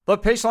The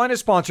Paceline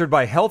is sponsored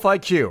by Health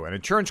IQ, an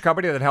insurance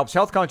company that helps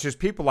health-conscious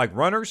people like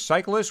runners,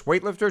 cyclists,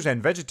 weightlifters,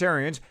 and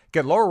vegetarians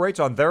get lower rates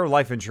on their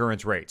life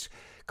insurance rates.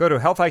 Go to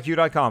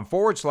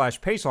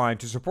healthiq.com/Paceline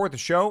to support the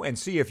show and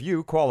see if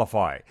you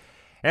qualify.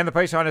 And the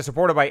Paceline is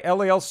supported by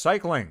LAL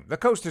Cycling. The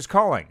coast is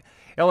calling.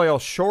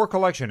 LAL's Shore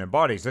Collection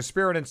embodies the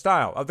spirit and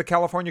style of the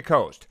California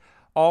coast.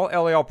 All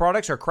LAL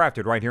products are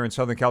crafted right here in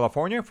Southern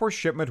California for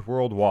shipment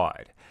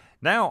worldwide.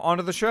 Now, on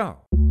to the show.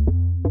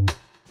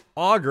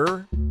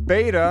 Auger,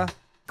 beta,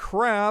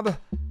 crab.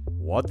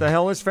 What the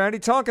hell is Fatty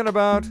talking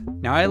about?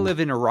 Now, I live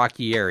in a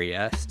rocky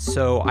area,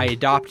 so I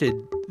adopted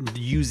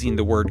using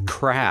the word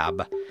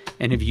crab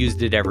and have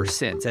used it ever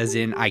since, as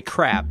in I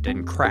crabbed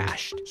and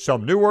crashed.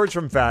 Some new words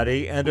from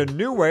Fatty and a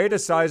new way to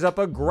size up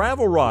a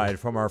gravel ride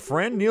from our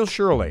friend Neil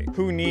Shirley.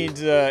 Who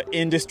needs a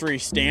industry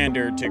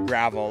standard to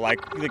gravel? Like,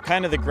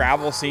 the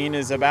gravel scene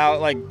is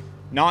about, like,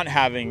 not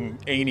having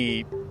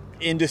any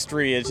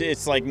industry.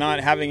 It's like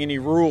not having any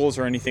rules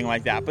or anything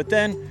like that. But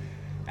then,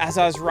 as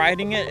I was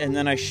writing it and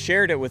then I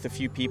shared it with a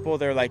few people,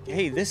 they're like,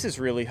 hey, this is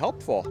really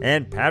helpful.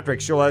 And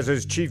Patrick still has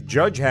his chief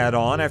judge hat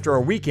on after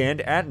a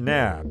weekend at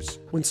NAHBS.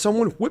 When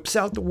someone whips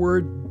out the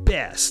word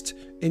best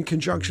in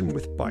conjunction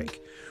with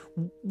bike,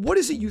 what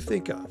is it you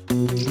think of?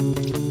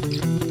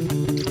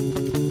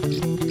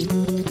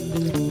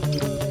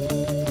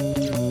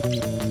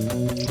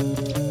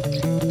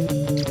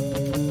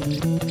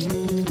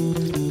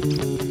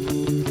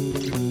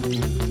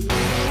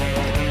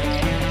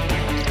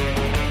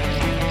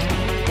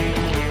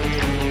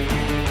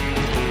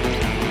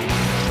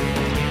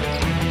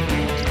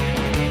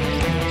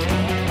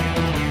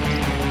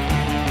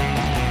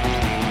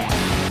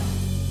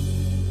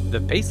 The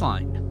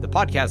Paceline, the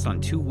podcast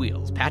on two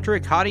wheels.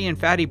 Patrick, Hottie, and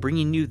Fatty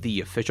bringing you the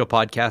official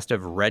podcast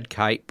of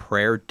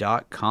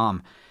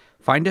redkiteprayer.com.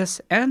 Find us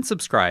and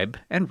subscribe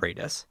and rate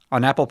us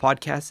on Apple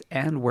Podcasts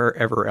and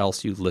wherever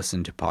else you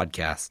listen to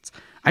podcasts.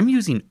 I'm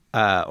using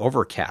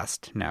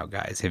Overcast now,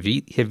 guys. Have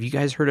you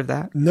guys heard of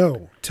that?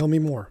 No. Tell me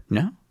more.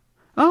 No?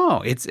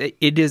 Oh,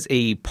 it is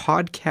a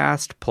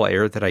podcast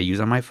player that I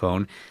use on my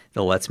phone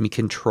that lets me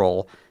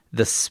control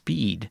the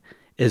speed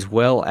as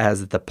well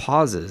as the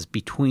pauses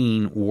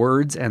between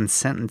words and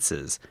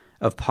sentences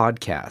of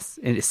podcasts.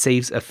 And it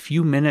saves a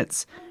few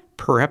minutes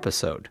per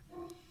episode.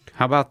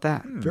 How about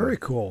that? Very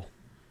cool.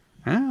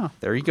 Oh,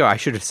 there you go. I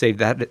should have saved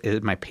that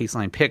as my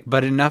Paceline pick.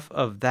 But enough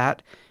of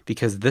that,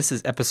 because this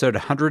is episode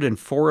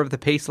 104 of the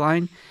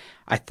Paceline.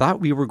 I thought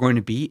we were going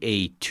to be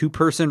a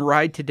two-person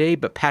ride today,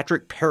 but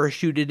Patrick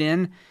parachuted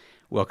in.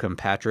 Welcome,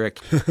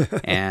 Patrick.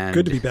 And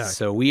good to be back.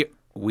 So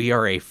we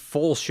are a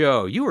full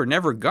show. You were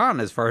never gone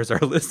as far as our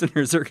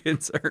listeners are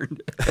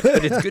concerned.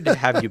 But it's good to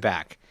have you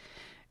back,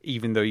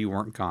 even though you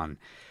weren't gone.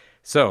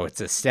 So it's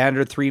a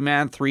standard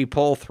 3-man,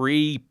 3-pole,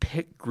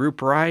 3-pick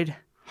group ride.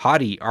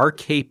 Hottie,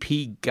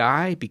 RKP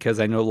guy, because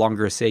I no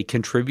longer say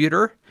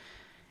contributor.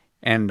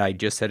 And I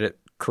just said it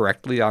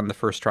correctly on the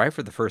first try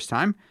for the first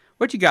time.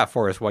 What you got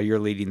for us while you're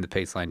leading the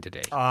Paceline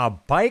today?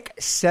 Bike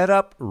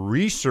setup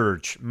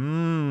research.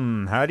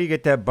 How do you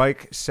get that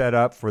bike set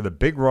up for the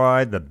big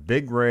ride, the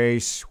big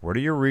race? What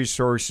are your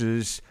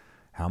resources?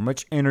 How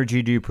much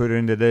energy do you put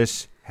into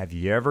this? Have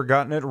you ever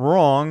gotten it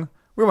wrong?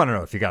 We want to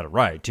know if you got it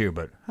right, too,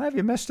 but have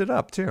you messed it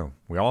up, too?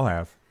 We all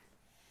have.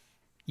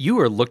 You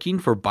are looking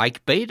for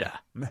bike beta,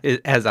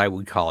 as I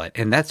would call it,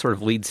 and that sort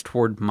of leads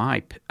toward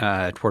my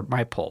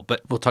poll,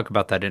 but we'll talk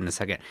about that in a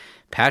second.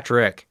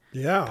 Patrick.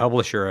 Yeah.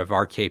 Publisher of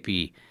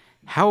RKP.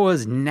 How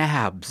was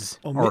NAHBS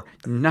or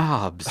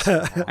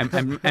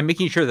NAHBS? I'm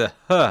making sure the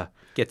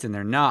gets in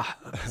there.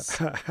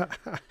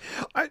 NAHBS.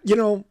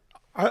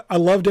 I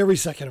loved every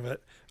second of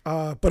it,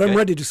 but I'm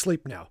ready to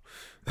sleep now.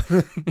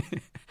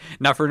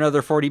 Not for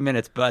another 40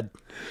 minutes, bud.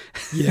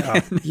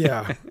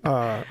 Yeah.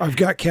 I've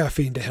got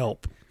caffeine to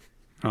help.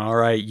 All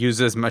right. Use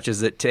as much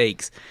as it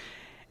takes.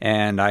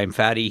 And I'm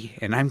Fatty,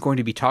 and I'm going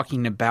to be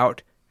talking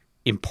about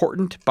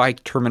important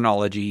bike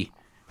terminology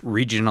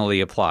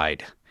regionally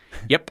applied.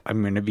 Yep,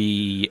 I'm going to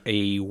be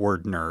a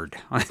word nerd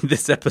on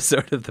this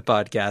episode of the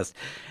podcast.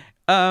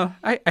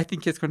 I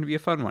think it's going to be a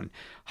fun one.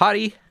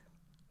 Hottie,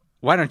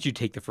 why don't you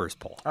take the first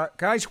poll?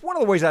 Guys, one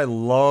of the ways I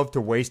love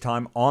to waste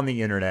time on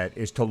the internet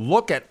is to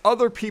look at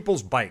other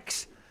people's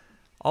bikes.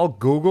 I'll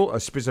Google a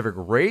specific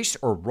race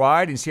or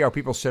ride and see how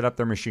people set up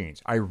their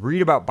machines. I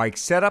read about bike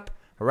setup,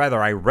 or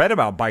rather I read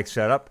about bike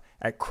setup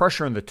at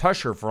Crusher and the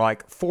Tusher for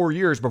like 4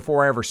 years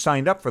before I ever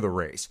signed up for the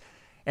race.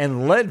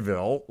 And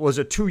Leadville was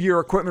a 2-year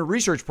equipment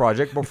research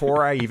project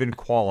before I even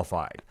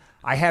qualified.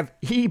 I have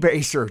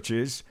eBay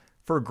searches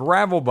for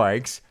gravel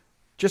bikes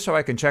just so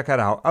I can check out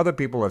how other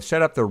people have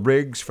set up their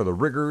rigs for the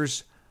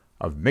rigors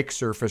of mixed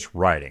surface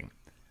riding.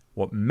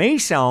 What may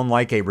sound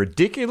like a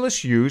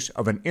ridiculous use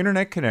of an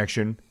internet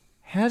connection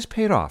has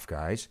paid off,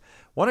 guys.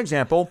 One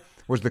example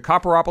was the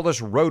Copperopolis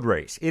Road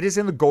Race. It is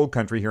in the Gold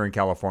Country here in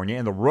California,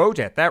 and the roads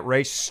at that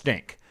race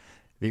stink.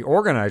 The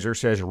organizer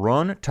says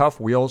run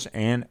tough wheels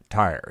and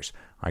tires.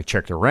 I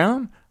checked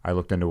around. I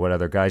looked into what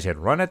other guys had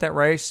run at that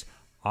race.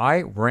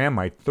 I ran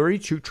my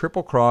 32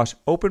 Triple Cross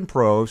Open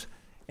Pros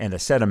and a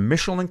set of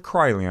Michelin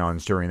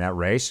Kryleons during that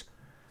race.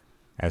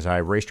 As I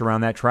raced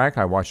around that track,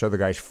 I watched other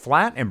guys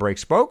flat and break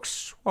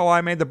spokes while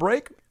I made the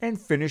break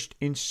and finished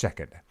in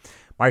second.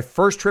 My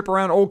first trip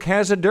around Old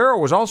Cazadero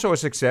was also a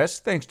success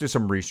thanks to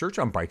some research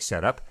on bike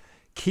setup.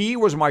 Key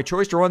was my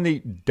choice to run the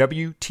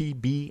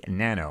WTB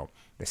Nano.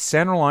 The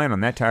center line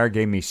on that tire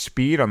gave me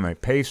speed on the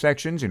paved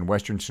sections in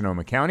western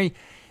Sonoma County,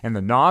 and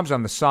the knobs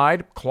on the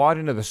side clawed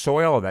into the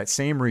soil of that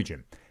same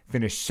region.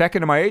 Finished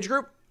second in my age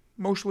group,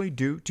 mostly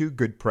due to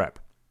good prep.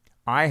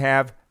 I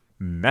have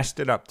messed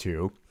it up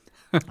too.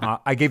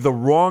 I gave the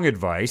wrong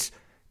advice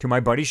to my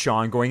buddy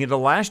Sean going into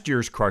last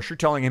year's Crusher,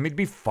 telling him he'd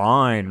be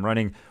fine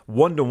running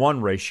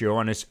 1-to-1 ratio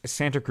on his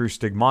Santa Cruz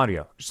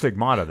Stigmata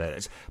that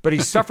is. But he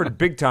suffered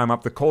big time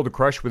up the Col de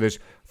Crush with his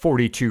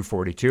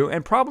 42-42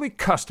 and probably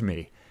cussed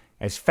me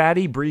as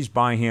Fatty breezed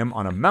by him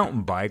on a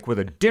mountain bike with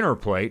a dinner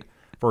plate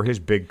for his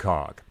big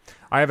cog.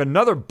 I have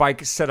another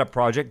bike setup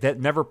project that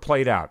never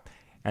played out,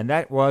 and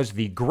that was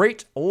the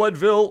Great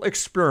Leadville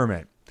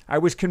Experiment. I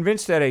was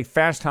convinced that a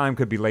fast time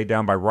could be laid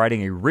down by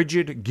riding a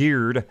rigid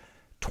geared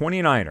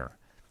 29er.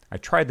 I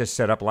tried this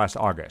setup last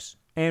August,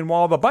 and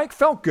while the bike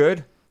felt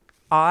good,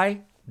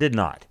 I did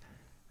not.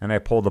 And I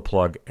pulled the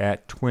plug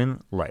at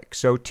Twin Lakes.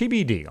 So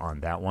TBD on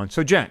that one.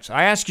 So gents,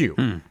 I ask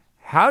you,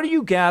 how do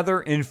you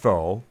gather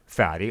info,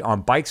 Fatty,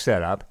 on bike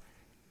setup,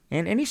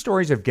 and any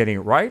stories of getting it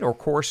right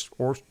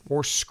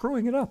or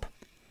screwing it up?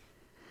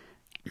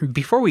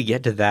 Before we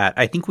get to that,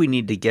 I think we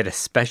need to get a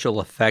special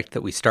effect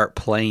that we start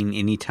playing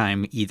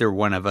anytime either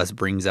one of us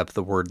brings up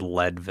the word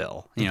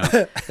Leadville.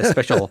 A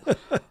special,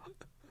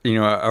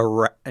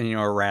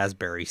 a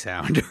raspberry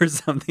sound or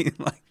something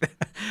like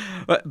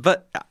that.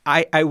 But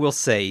I will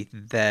say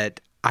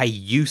that I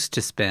used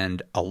to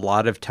spend a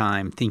lot of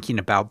time thinking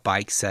about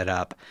bike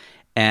setup.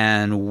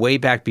 And way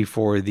back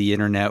before the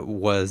internet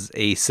was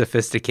a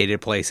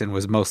sophisticated place and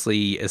was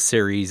mostly a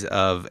series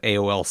of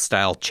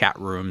AOL-style chat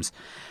rooms,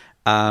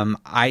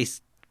 I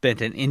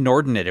spent an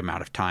inordinate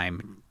amount of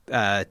time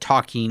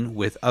talking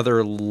with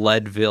other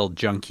Leadville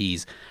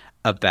junkies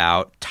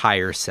about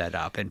tire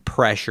setup and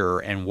pressure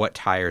and what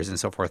tires and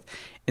so forth.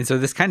 And so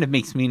this kind of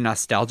makes me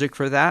nostalgic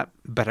for that,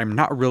 but I'm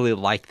not really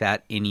like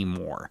that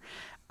anymore.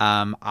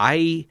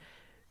 I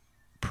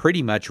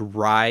pretty much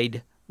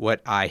ride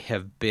what I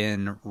have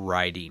been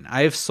riding.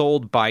 I have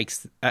sold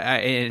bikes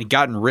and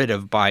gotten rid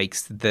of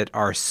bikes that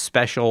are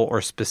special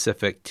or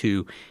specific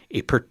to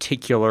a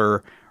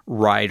particular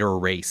ride or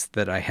race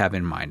that I have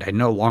in mind. I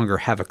no longer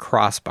have a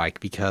cross bike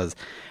because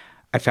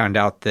I found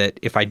out that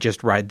if I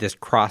just ride this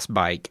cross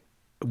bike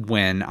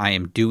when I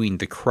am doing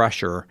the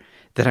Crusher,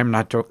 that I'm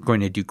not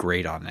going to do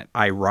great on it.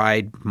 I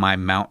ride my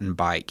mountain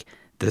bike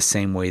the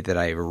same way that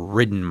I've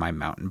ridden my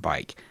mountain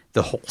bike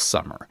the whole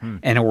summer.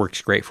 And it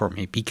works great for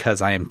me because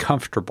I am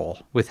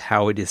comfortable with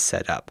how it is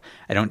set up.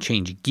 I don't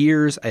change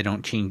gears. I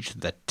don't change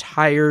the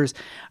tires.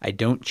 I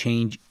don't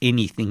change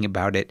anything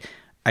about it.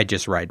 I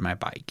just ride my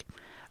bike.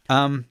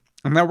 And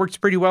that works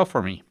pretty well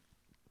for me.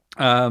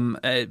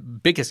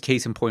 Biggest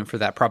case in point for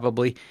that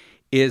probably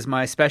is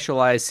my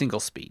Specialized single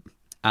speed.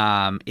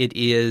 It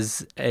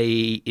is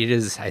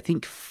I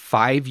think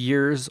 5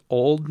 years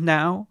old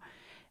now,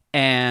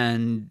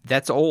 and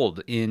that's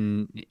old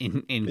in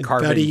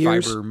carbon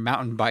fiber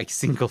mountain bike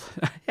single.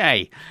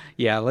 Hey,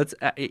 yeah,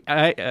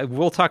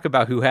 we'll talk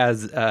about who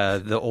has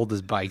the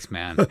oldest bikes,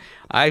 man.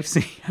 I've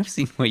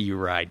seen what you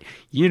ride.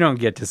 You don't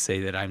get to say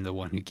that I'm the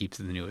one who keeps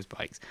the newest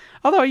bikes.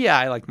 Although, yeah,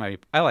 I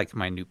like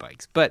my new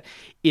bikes, but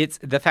it's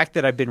the fact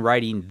that I've been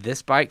riding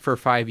this bike for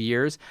 5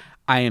 years.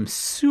 I am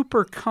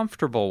super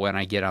comfortable when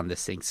I get on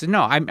this thing. So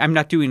no, I'm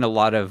not doing a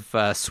lot of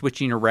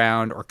switching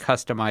around or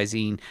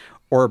customizing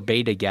or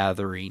beta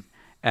gathering,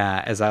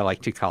 as I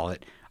like to call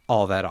it,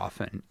 all that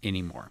often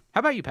anymore. How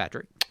about you,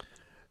 Patrick?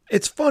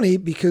 It's funny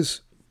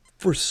because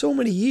for so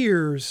many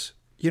years,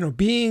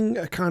 being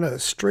a kind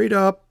of straight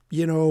up,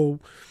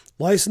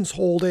 license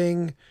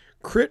holding,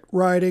 crit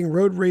riding,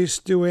 road race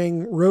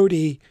doing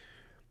roadie,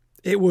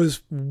 it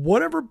was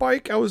whatever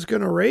bike I was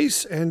going to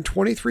race and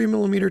 23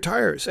 millimeter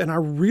tires. And I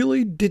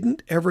really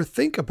didn't ever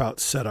think about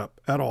setup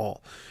at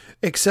all,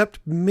 except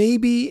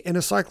maybe in a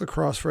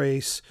cyclocross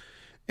race.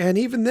 And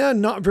even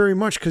then, not very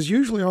much, because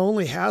usually I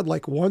only had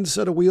like one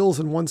set of wheels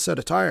and one set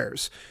of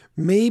tires,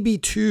 maybe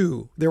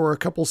two. There were a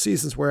couple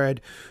seasons where I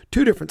had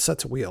two different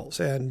sets of wheels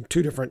and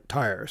two different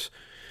tires.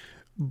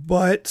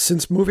 But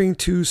since moving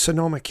to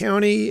Sonoma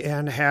County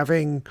and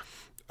having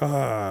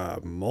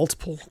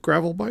multiple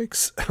gravel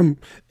bikes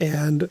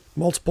and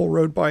multiple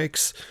road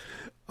bikes,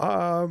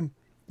 I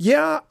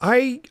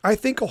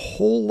think a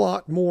whole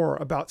lot more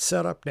about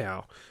setup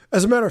now.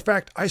 As a matter of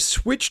fact, I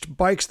switched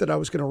bikes that I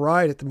was going to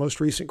ride at the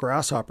most recent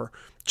Grasshopper,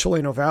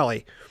 Chileno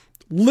Valley,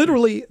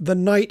 literally the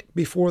night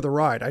before the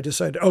ride. I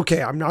decided,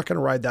 okay, I'm not going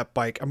to ride that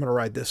bike. I'm going to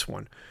ride this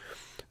one.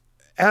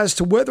 As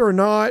to whether or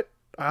not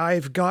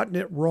I've gotten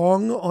it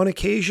wrong on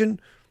occasion,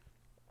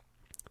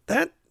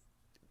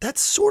 that's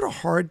sort of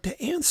hard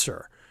to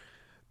answer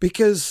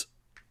because,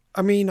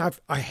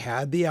 I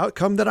had the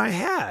outcome that I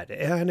had,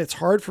 and it's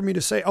hard for me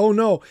to say, oh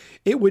no,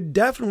 it would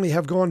definitely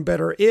have gone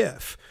better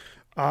if.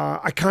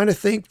 I kind of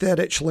think that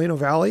at Chileno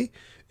Valley,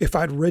 if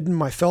I'd ridden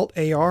my felt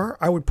AR,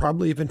 I would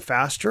probably have been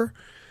faster,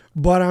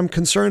 but I'm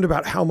concerned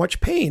about how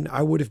much pain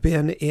I would have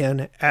been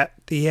in at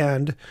the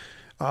end.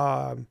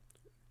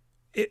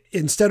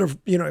 Instead of,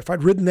 if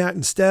I'd ridden that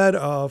instead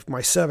of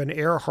my 7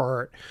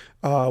 Earhart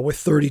with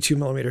 32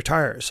 millimeter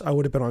tires, I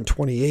would have been on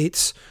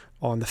 28s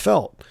on the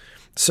felt.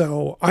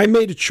 So I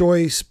made a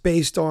choice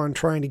based on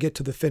trying to get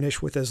to the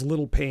finish with as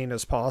little pain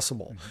as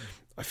possible.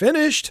 I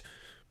finished,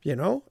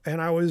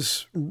 and I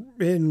was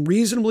in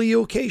reasonably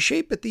okay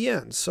shape at the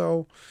end.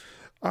 So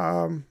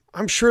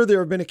I'm sure there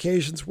have been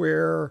occasions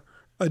where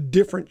a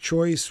different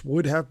choice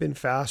would have been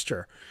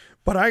faster.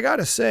 But I got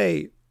to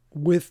say,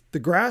 with the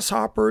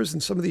Grasshoppers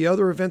and some of the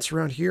other events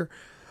around here,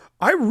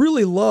 I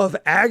really love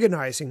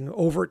agonizing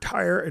over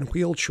tire and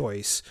wheel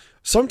choice,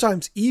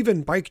 sometimes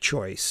even bike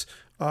choice,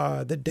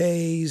 the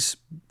days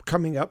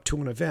coming up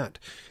to an event.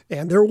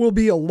 And there will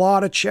be a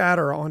lot of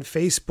chatter on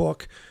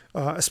Facebook,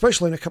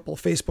 especially in a couple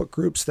of Facebook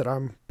groups that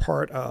I'm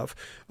part of,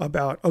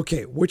 about,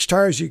 okay, which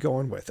tires are you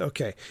going with?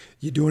 Okay,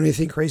 you doing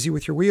anything crazy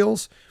with your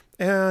wheels?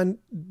 And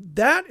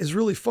that is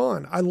really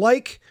fun. I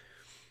like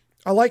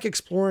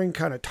exploring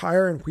kind of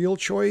tire and wheel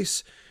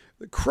choice.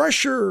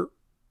 Crusher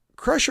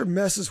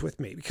messes with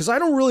me because I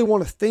don't really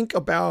want to think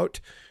about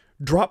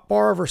drop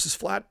bar versus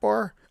flat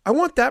bar. I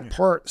want that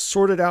part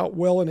sorted out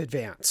well in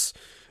advance.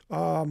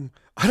 I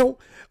don't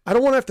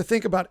want to have to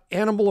think about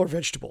animal or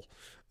vegetable.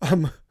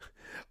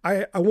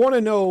 I want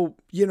to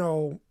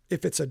know,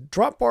 if it's a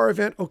drop bar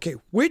event, okay,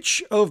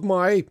 which of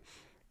my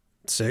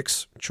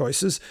 6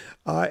 choices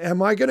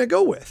am I going to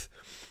go with?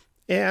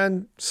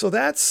 And so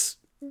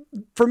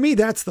for me,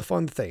 that's the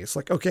fun thing. It's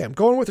like, okay, I'm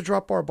going with a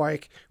drop bar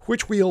bike,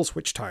 which wheels,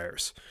 which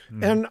tires.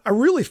 And I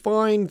really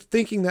find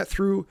thinking that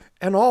through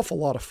an awful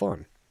lot of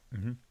fun.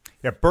 Mm-hmm.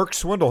 Yeah, Burke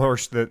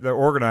Swindlehurst, the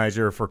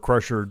organizer for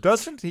Crusher,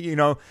 doesn't he?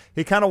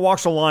 He kind of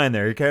walks a line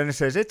there. He kind of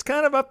says it's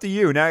kind of up to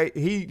you. Now,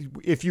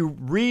 if you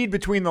read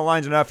between the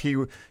lines enough,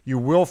 you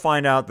will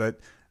find out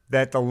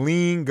that the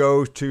lean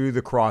goes to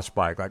the cross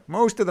bike. Like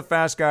most of the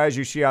fast guys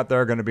you see out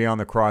there are going to be on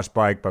the cross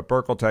bike, but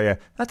Burke will tell you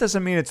that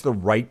doesn't mean it's the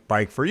right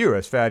bike for you,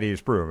 as Fatty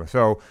has proven.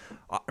 So,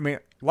 I mean,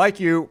 like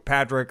you,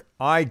 Patrick,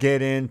 I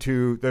get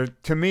into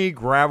to me,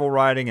 gravel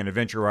riding and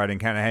adventure riding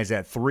kind of has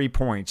that 3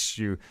 points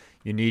you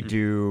need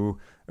to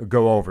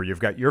go over.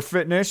 You've got your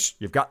fitness,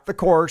 you've got the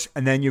course,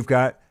 and then you've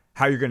got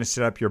how you're going to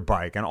set up your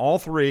bike. And all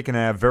 3 can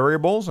have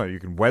variables.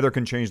 Weather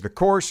can change the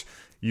course.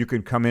 You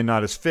can come in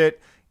not as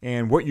fit.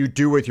 And what you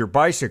do with your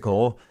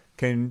bicycle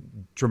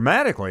can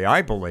dramatically,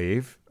 I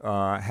believe,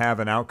 have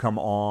an outcome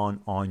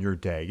on your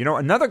day.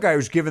 Another guy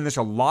who's given this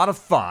a lot of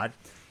thought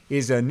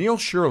is Neil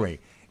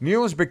Shirley.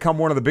 Neil has become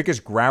one of the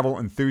biggest gravel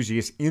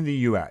enthusiasts in the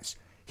U.S.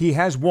 He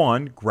has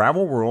won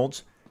Gravel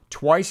Worlds.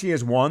 Twice he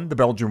has won the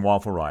Belgian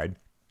Waffle Ride.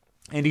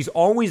 And he's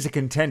always a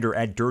contender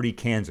at Dirty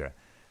Kansas.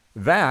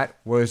 That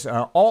was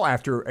all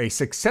after a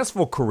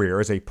successful career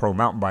as a pro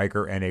mountain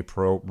biker and a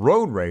pro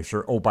road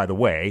racer. Oh, by the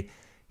way,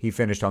 he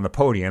finished on the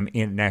podium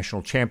in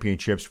national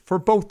championships for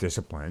both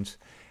disciplines.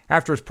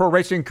 After his pro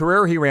racing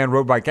career, he ran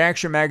Road Bike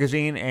Action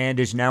magazine and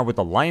is now with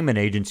the Lyman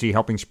Agency,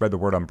 helping spread the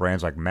word on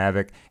brands like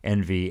Mavic,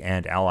 NV,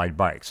 and Allied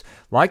Bikes.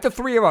 Like the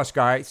 3 of us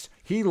guys,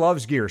 he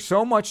loves gear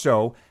so much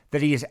so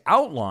that he has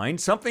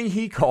outlined something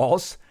he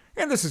calls,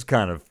 and this is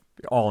kind of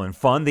all in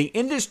fun, the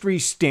Industry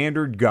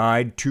Standard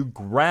Guide to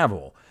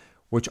Gravel,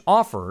 which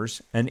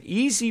offers an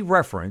easy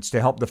reference to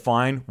help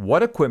define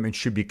what equipment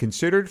should be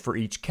considered for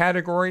each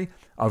category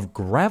of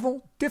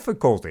gravel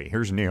difficulty.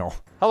 Here's Neil.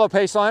 Hello,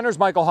 Paceliners.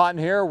 Michael Houghton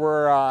here.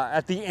 We're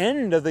at the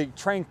end of the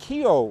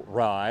Tranquillo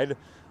ride,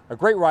 a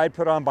great ride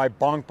put on by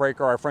Bonk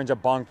Breaker, our friends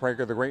at Bonk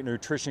Breaker, the great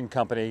nutrition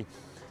company.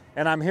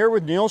 And I'm here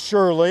with Neil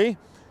Shirley,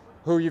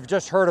 who you've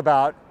just heard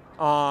about.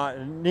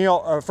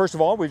 Neil, first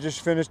of all, we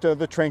just finished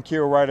the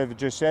Tranquillo ride, as I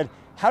just said.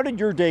 How did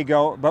your day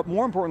go? But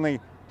more importantly,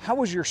 how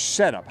was your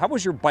setup? How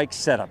was your bike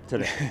setup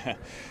today?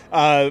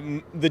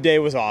 The day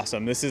was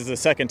awesome. This is the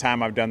second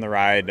time I've done the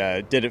ride.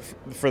 Did it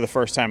for the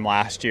first time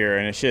last year,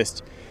 and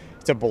it's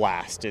a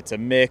blast. It's a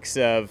mix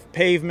of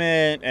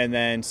pavement and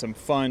then some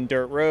fun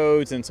dirt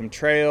roads and some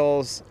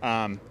trails.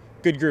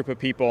 Good group of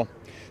people.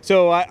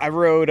 So I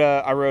rode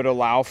a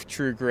Lauf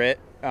True Grit,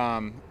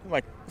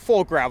 like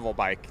full gravel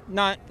bike.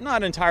 Not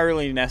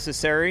entirely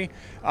necessary.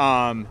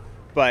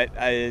 But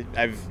I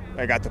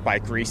got the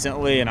bike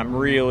recently and I'm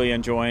really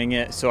enjoying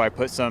it. So I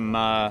put some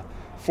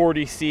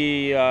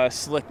 40C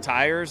slick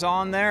tires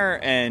on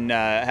there and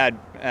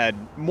had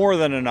more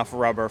than enough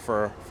rubber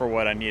for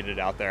what I needed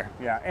out there.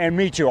 Yeah, and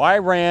me too. I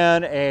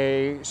ran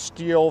a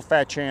steel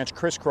Fat Chance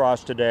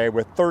crisscross today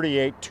with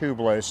 38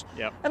 tubeless.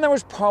 Yep. And that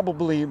was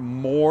probably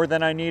more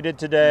than I needed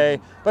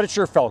today, but it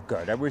sure felt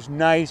good. It was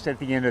nice at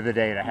the end of the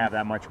day to have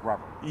that much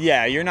rubber.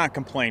 Yeah, you're not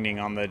complaining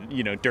on the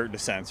dirt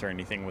descents or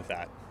anything with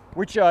that.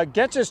 Which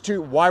gets us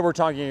to why we're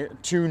talking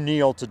to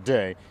Neil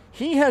today.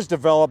 He has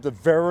developed a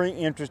very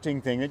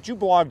interesting thing that you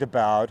blogged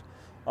about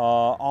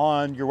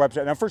on your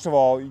website. Now, first of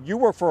all, you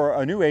work for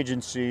a new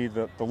agency,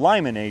 the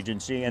Lyman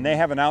Agency, and they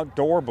have an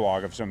outdoor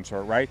blog of some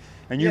sort, right?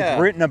 And you've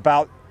written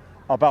about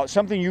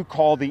something you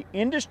call the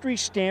Industry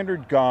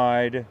Standard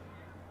Guide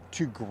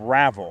to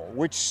gravel,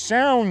 which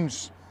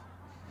sounds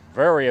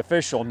very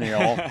official,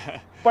 Neil,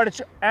 but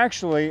it's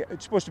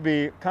supposed to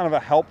be kind of a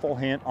helpful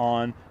hint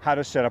on how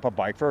to set up a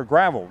bike for a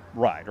gravel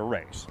ride or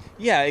race.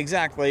 Yeah,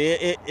 exactly.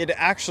 It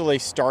actually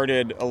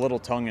started a little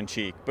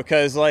tongue-in-cheek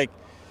because, like,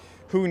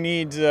 who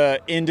needs a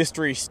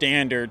industry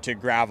standard to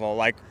gravel?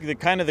 Like, the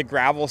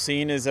gravel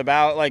scene is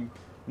about, like,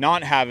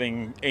 not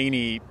having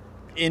any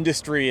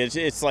industry.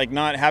 It's like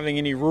not having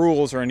any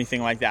rules or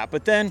anything like that.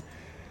 But then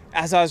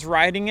as I was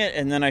riding it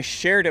and then I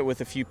shared it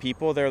with a few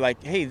people, they're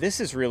like, hey, this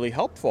is really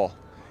helpful.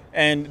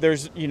 And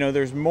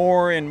there's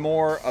more and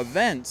more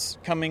events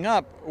coming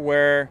up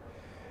where,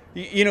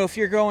 if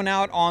you're going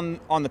out on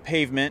the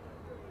pavement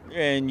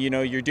and,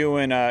 you're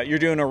doing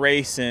a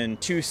race in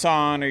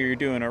Tucson, or you're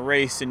doing a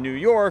race in New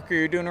York, or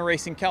you're doing a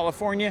race in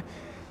California,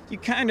 you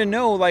kind of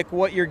know, like,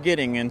 what you're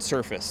getting in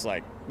surface.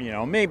 Like,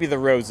 maybe the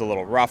road's a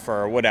little rougher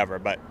or whatever,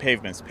 but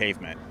pavement's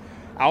pavement.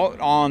 Out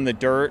on the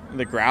dirt,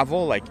 the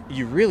gravel, like,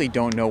 you really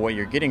don't know what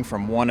you're getting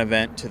from one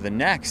event to the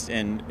next.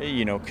 And,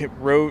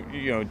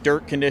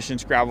 dirt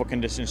conditions, gravel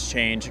conditions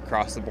change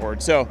across the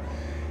board. So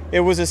it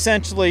was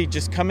essentially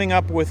just coming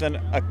up with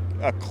a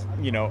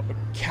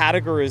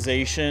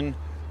categorization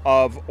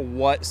of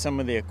what some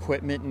of the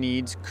equipment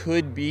needs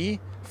could be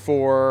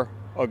for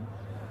a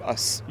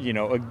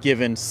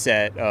given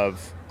set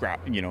of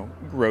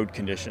road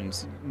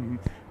conditions. Mm-hmm.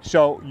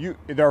 So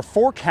there are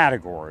 4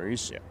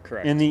 categories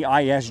correct. In the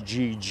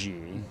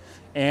ISGG,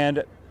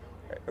 and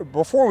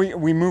before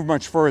we move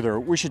much further,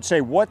 we should say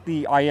what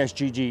the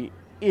ISGG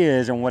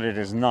is and what it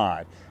is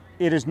not.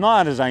 It is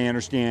not, as I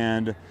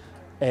understand,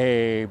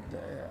 an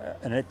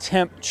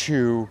attempt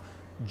to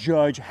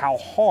judge how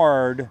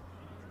hard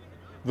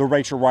the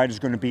race or ride is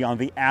going to be on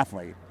the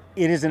athlete.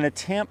 It is an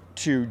attempt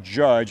to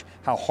judge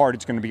how hard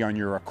it's going to be on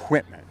your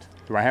equipment.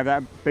 Do I have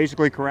that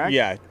basically correct?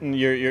 Yeah,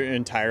 you're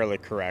entirely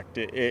correct.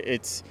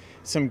 It's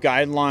some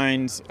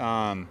guidelines,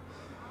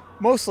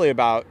 mostly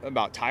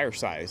about tire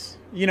size.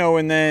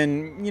 And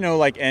then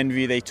like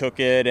Envy, they took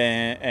it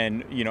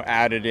and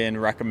added in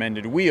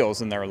recommended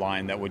wheels in their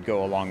line that would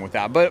go along with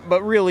that.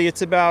 But really,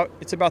 it's about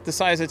the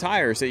size of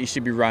tires that you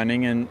should be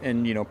running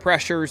and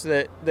pressures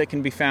that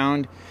can be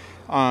found.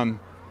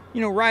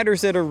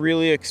 Riders that are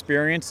really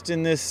experienced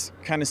in this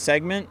kind of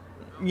segment,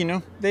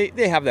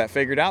 they have that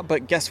figured out.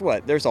 But guess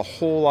what? There's a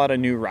whole lot of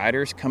new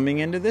riders coming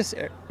into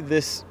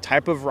this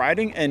type of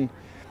riding, and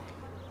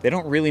they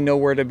don't really know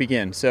where to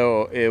begin.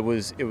 So it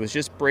was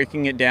just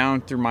breaking it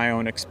down through my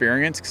own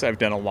experience, because I've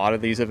done a lot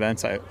of these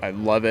events. I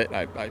love it.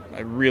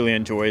 I really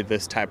enjoy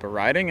this type of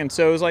riding, and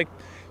so it was like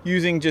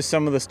using just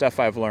some of the stuff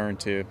I've learned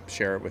to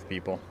share it with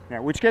people. Yeah,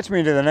 which gets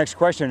me to the next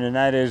question, and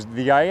that is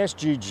the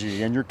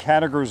ISGG and your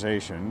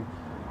categorization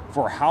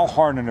for how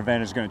hard an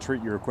event is going to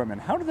treat your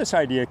equipment. How did this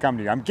idea come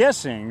to you? I'm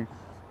guessing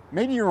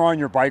maybe you were on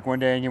your bike one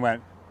day and you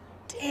went,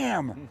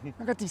 damn,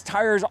 I got these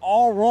tires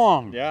all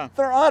wrong. Yeah.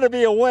 There ought to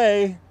be a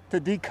way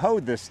to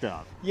decode this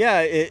stuff.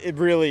 Yeah, it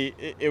really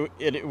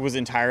was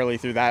entirely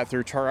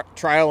through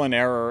trial and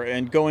error,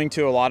 and going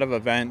to a lot of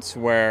events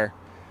where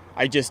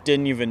I just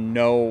didn't even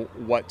know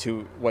what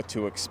to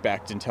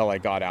expect until I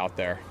got out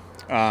there.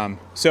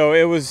 So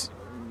it was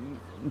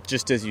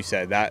just as you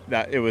said,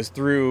 that it was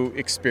through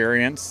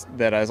experience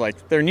that I was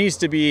like, there needs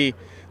to be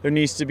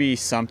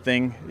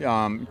something,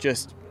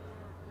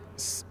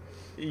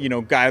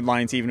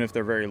 guidelines, even if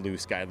they're very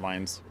loose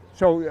guidelines.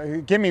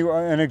 So give me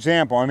an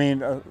example. I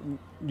mean,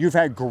 you've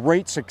had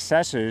great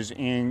successes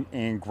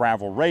in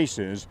gravel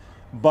races,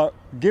 but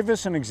give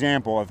us an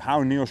example of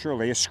how Neil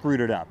Shirley has screwed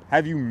it up.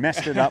 Have you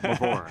messed it up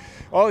before?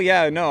 Oh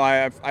yeah, no,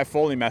 I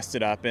fully messed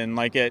it up. And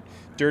like at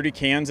Dirty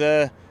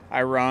Kansas,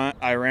 I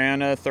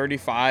ran a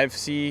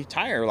 35C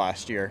tire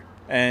last year,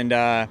 and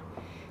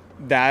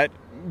that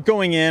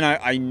going in,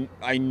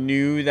 I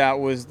knew that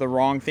was the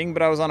wrong thing,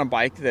 but I was on a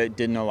bike that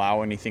didn't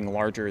allow anything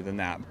larger than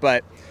that.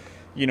 But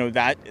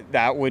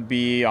that would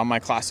be on my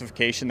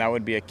classification. That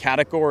would be a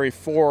Category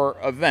 4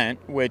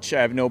 event, which I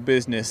have no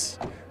business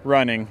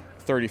running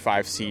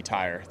 35C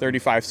tire.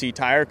 35C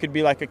tire could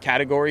be like a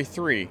Category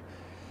 3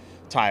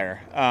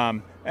 tire,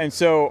 and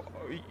so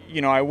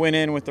I went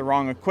in with the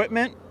wrong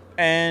equipment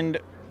and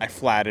I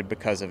flatted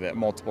because of it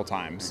multiple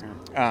times.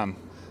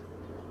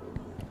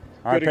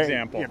 Good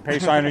example. Yeah,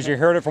 Paceliners, you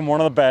heard it from one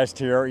of the best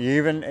here.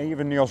 Even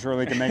Neil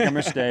Shirley can make a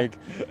mistake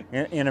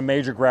in a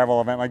major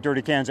gravel event like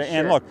Dirty Kansas.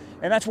 And Sure. look,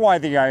 and that's why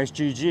the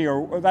ISGG,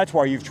 or that's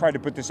why you've tried to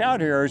put this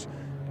out here, is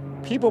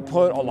people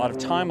put a lot of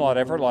time, a lot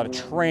of effort, a lot of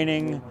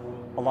training,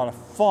 a lot of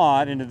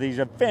thought into these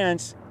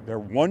events. They're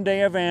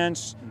one-day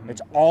events.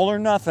 It's all or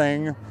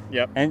nothing.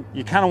 Yep. And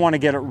you kind of want to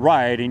get it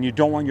right, and you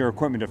don't want your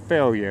equipment to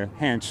fail you.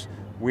 Hence,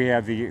 we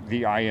have the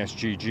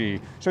ISGG.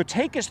 So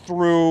take us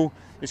through,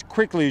 as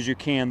quickly as you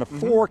can, the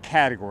 4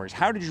 categories.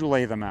 How did you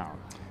lay them out?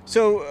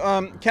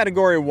 So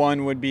Category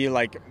 1 would be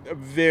like a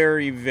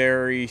very,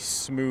 very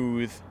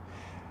smooth.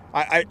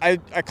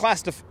 I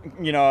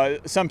classify,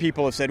 some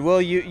people have said, well,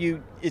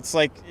 it's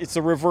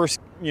a reverse,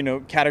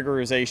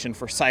 categorization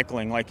for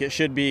cycling. Like it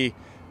should be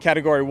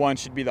Category 1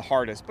 should be the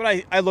hardest.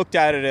 But I looked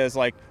at it as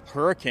like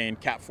hurricane,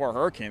 Cat 4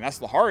 hurricane. That's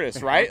the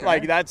hardest, right? Okay.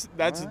 Like that's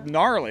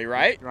gnarly,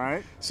 right?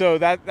 Right. So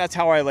that's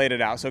how I laid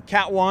it out. So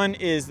Cat 1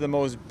 is the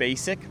most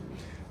basic,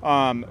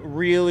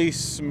 really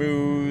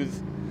smooth,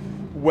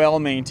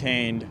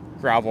 well-maintained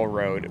gravel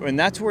road. And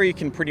that's where you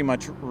can pretty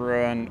much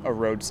run a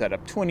road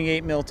setup.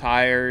 28 mil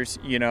tires,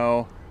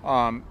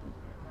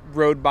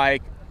 road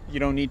bike, you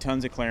don't need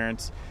tons of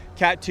clearance.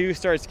 Cat 2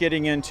 starts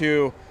getting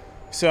into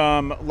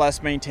some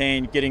less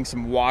maintained, getting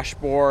some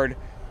washboard,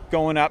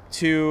 going up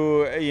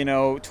to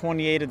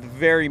 28 at the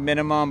very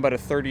minimum, but a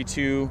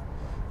 32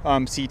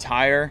 C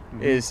tire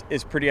is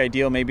pretty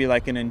ideal. Maybe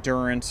like an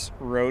endurance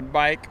road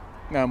bike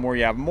where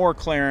you have more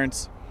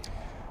clearance.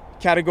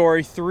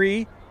 Category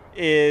 3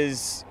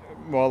 is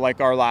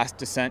like our last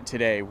descent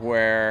today,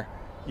 where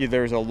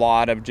there's a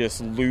lot of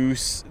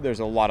there's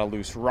a lot of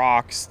loose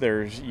rocks.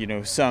 There's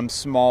some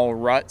small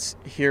ruts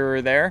here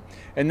or there,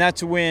 and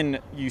that's when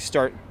you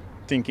start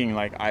thinking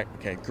like,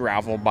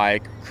 gravel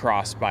bike,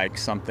 cross bike,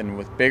 something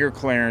with bigger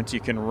clearance. You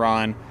can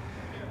run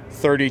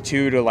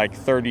 32 to like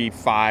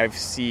 35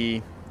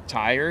 C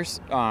tires,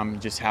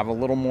 just have a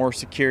little more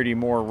security,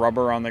 more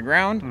rubber on the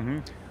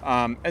ground.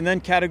 And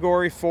then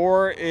category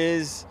 4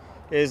 is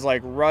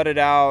like rutted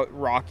out,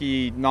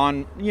 rocky,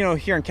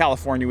 here in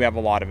California we have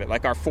a lot of it,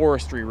 like our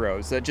forestry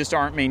roads that just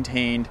aren't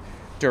maintained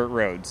dirt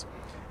roads.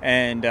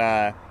 And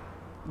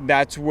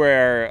that's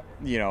where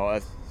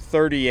a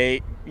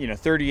 38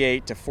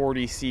 to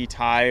 40 C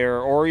tire,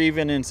 or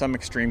even in some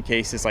extreme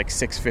cases like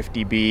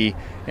 650B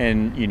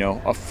and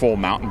a full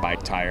mountain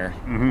bike tire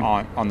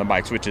on the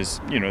bikes, which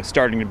is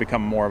starting to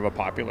become more of a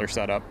popular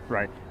setup.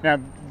 Right. Now,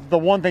 the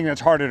one thing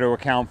that's harder to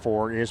account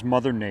for is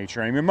Mother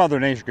Nature. I mean, Mother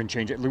Nature can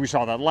change it. We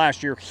saw that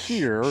last year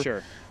here.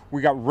 Sure.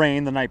 We got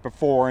rain the night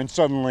before, and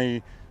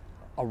suddenly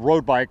a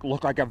road bike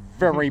looked like a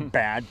very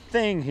bad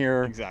thing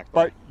here. Exactly.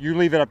 But you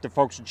leave it up to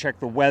folks to check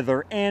the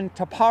weather, and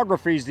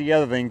topography is the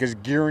other thing, because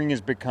gearing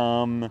has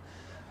become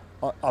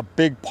a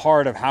big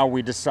part of how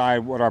we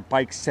decide what our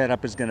bike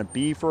setup is going to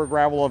be for a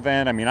gravel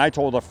event. I mean, I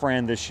told a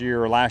friend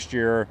last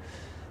year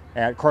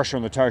at Crusher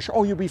on the Tire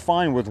Show, you'll be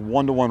fine with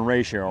 1-to-1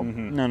 ratio.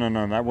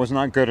 No, that was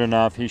not good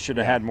enough. He should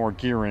have had more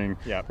gearing.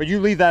 Yeah. But you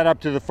leave that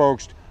up to the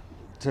folks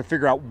to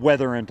figure out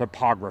weather and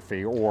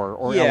topography or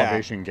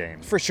elevation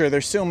games. For sure.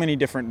 There's so many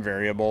different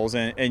variables.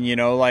 And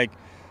like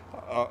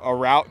a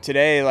route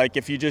today, like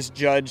if you just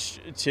judge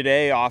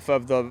today off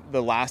of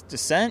the last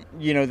descent,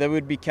 that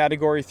would be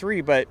category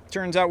 3. But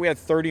turns out we had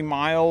 30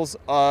 miles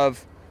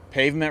of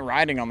pavement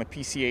riding on the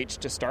PCH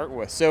to start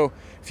with. So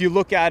if you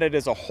look at it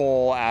as a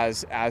whole,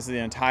 as the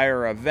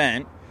entire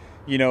event,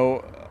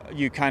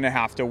 you kind of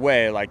have to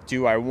weigh, like,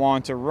 do I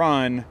want to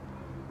run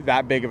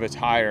that big of a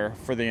tire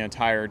for the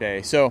entire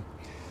day? So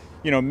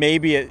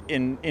maybe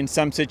in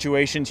some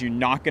situations you're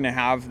not going to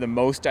have the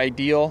most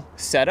ideal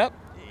setup.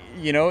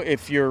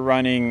 If you're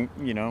running,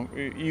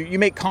 you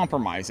make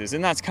compromises,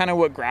 and that's kind of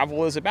what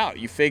gravel is about.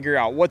 You figure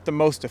out what the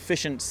most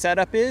efficient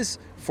setup is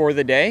for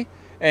the day,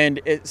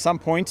 and at some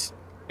points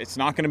it's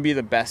not going to be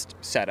the best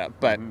setup,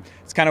 but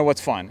it's kind of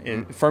what's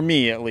fun, for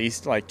me at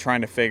least, like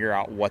trying to figure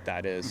out what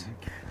that is.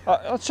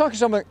 Let's talk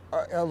something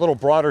a little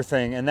broader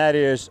thing, and that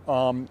is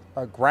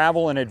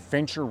gravel and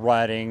adventure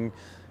riding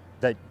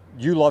that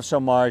you love so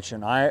much,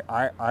 and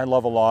I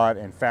love a lot,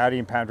 and Fatty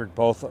and Patrick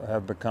both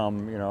have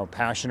become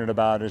passionate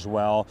about as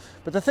well.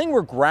 But the thing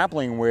we're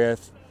grappling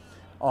with,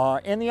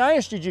 and the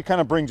ISGG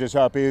kind of brings us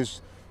up,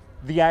 is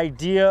the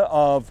idea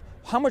of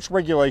how much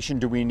regulation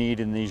do we need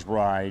in these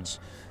rides?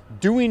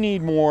 Do we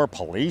need more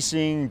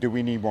policing? Do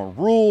we need more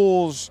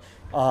rules?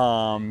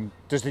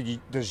 Does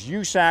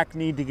USAC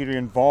need to get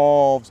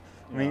involved?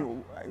 I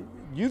mean,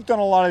 you've done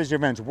a lot of these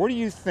events. What do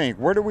you think?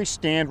 Where do we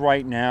stand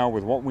right now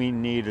with what we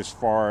need as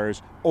far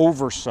as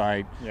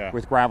oversight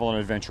with gravel and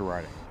adventure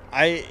riding?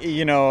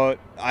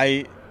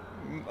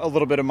 A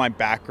little bit of my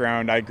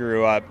background, I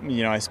grew up,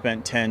 I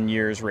spent 10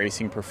 years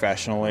racing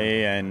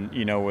professionally, and,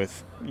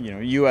 with,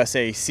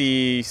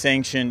 USAC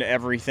sanctioned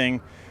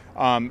everything.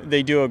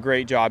 They do a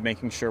great job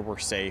making sure we're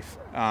safe.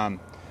 On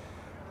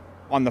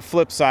the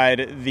flip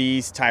side,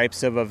 these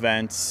types of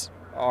events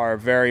are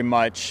very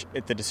much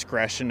at the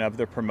discretion of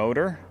the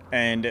promoter,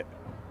 and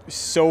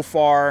so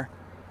far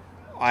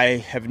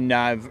I've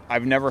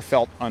never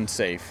felt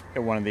unsafe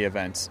at one of the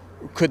events.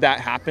 Could that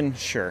happen?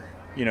 Sure.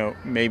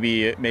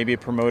 Maybe a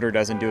promoter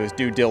doesn't do his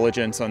due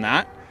diligence on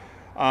that.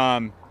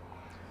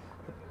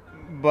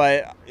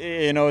 But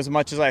as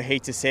much as I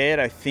hate to say it,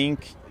 I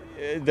think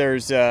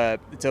it's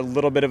a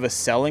little bit of a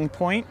selling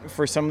point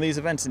for some of these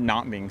events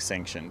not being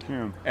sanctioned.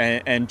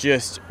 And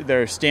just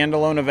they're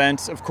standalone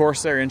events. Of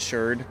course, they're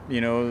insured.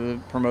 The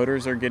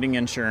promoters are getting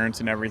insurance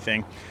and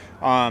everything.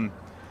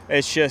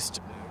 It's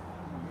just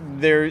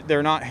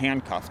they're not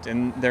handcuffed,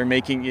 and they're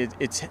making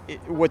it.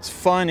 What's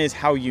fun is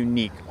how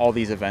unique all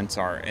these events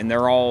are, and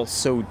they're all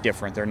so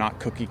different. They're not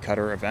cookie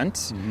cutter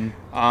events.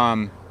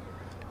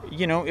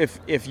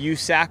 If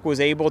USAC was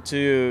able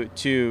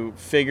to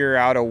figure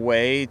out a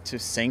way to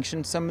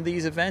sanction some of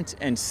these events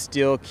and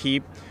still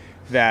keep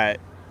that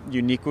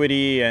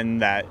uniquity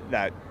and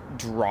that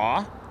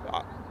draw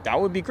that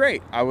would be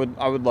great. I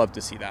would love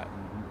to see that.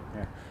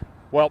 Yeah.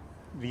 Well,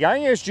 the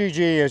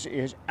ISGG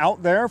is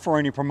out there for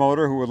any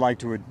promoter who would like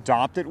to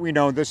adopt it. We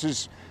know this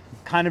is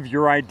kind of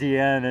your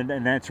idea,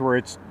 and that's where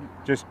it's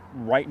just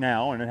right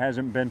now, and it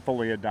hasn't been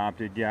fully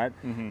adopted yet.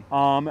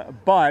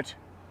 But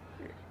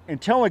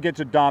until it gets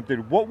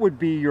adopted, what would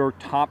be your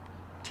top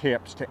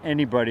tips to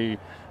anybody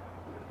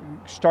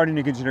starting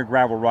to consider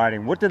gravel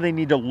riding? What do they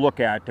need to look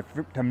at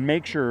to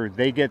make sure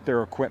they get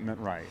their equipment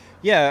right?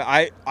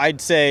 Yeah,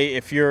 I'd say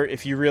if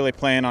you really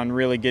plan on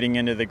really getting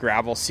into the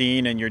gravel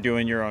scene and you're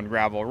doing your own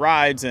gravel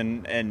rides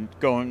and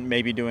going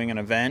maybe doing an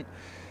event,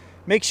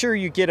 make sure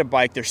you get a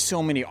bike. There's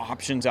so many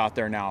options out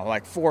there now.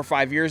 Like 4 or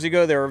 5 years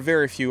ago, there were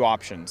very few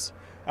options.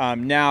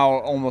 Now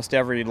almost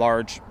every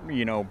large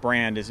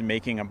brand is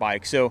making a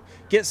bike. So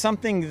get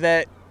something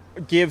that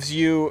gives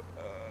you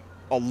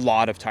a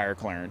lot of tire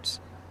clearance.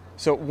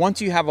 So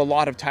once you have a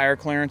lot of tire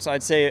clearance,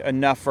 I'd say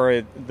enough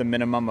for the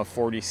minimum of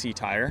 40C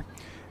tire.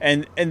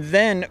 And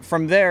then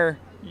from there,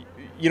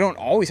 you don't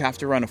always have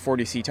to run a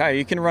 40C tire.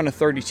 You can run a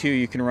 32,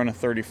 you can run a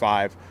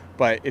 35.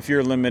 But if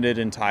you're limited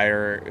in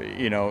tire,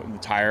 the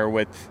tire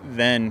width,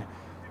 then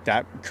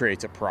that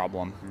creates a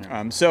problem.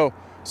 Yeah.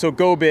 So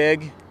go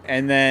big,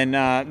 and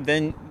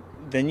then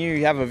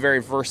you have a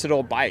very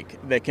versatile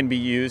bike that can be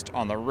used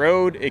on the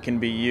road. It can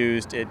be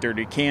used at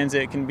dirty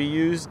Kansas. It can be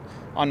used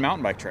on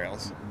mountain bike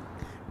trails.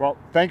 Well,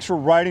 thanks for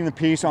writing the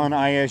piece on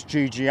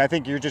ISGG. I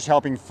think you're just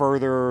helping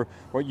further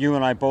what you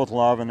and I both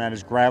love, and that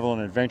is gravel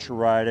and adventure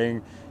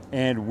riding.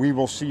 And we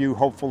will see you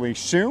hopefully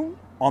soon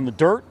on the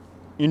dirt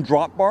in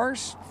drop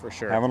bars. For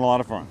sure. Having a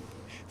lot of fun.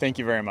 Thank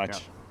you very much.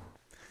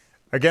 Yeah.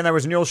 Again, that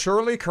was Neil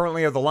Shirley,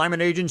 currently of the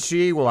Lyman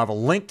Agency. We'll have a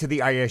link to the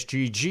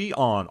ISGG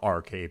on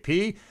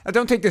RKP. Now,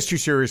 don't take this too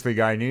seriously,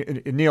 guy.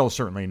 Neil's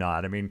certainly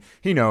not. I mean,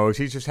 he knows.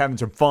 He's just having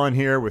some fun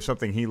here with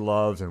something he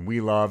loves and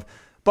we love.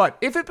 But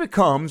if it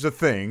becomes a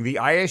thing, the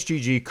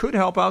ISGG could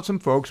help out some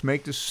folks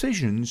make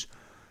decisions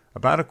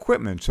about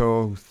equipment.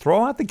 So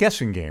throw out the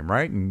guessing game,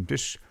 right? And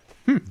just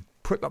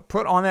put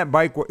on that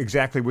bike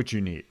exactly what you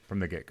need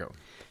from the get-go.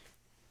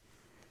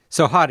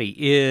 So, Hadi,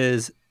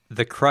 is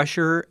the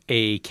Crusher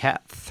a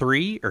Cat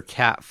 3 or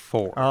Cat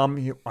 4?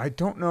 I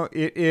don't know.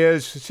 It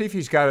is. See if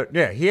he's got it.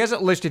 Yeah, he has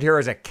it listed here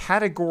as a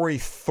Category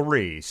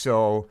 3.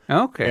 So,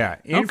 okay. Yeah,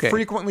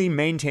 infrequently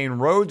maintain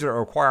roads that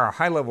require a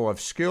high level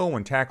of skill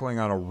when tackling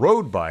on a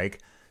road bike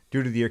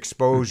due to the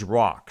exposed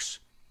rocks.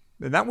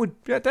 And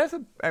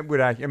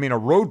a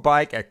road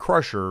bike at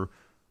Crusher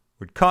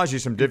would cause you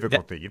some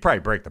difficulty. You'd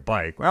probably break the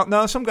bike. Well,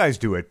 no, some guys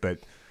do it, but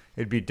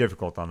it'd be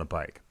difficult on the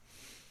bike.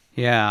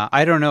 Yeah,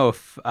 I don't know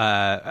if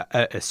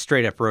a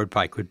straight-up road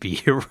bike would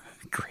be a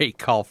great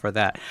call for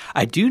that.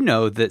 I do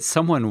know that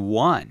someone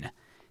won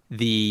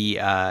the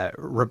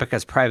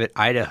Rebecca's Private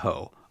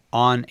Idaho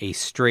on a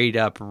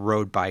straight-up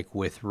road bike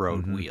with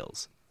road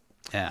wheels.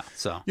 Yeah,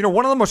 so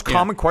one of the most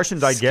common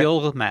questions I get.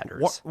 Skill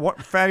matters.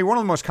 Fatty, one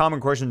of the most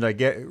common questions I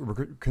get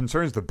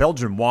concerns the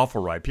Belgian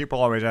waffle ride. People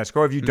always ask,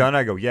 "Oh, have you done it?"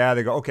 I go, "Yeah."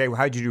 They go, "Okay, well,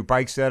 how'd you do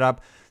bike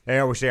setup?" They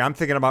always say, "I'm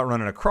thinking about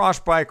running a cross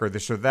bike or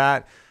this or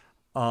that."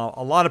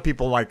 A lot of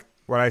people like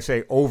what I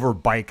say over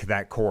bike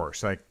that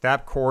course. Like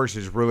that course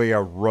is really a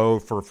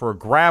road for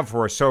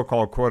a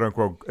so-called quote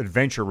unquote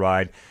adventure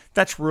ride.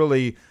 That's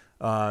really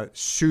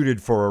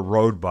suited for a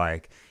road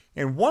bike.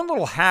 And one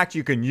little hack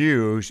you can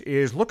use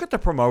is look at the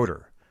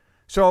promoter.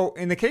 So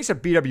in the case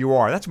of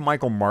BWR, that's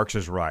Michael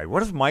Marks's ride. What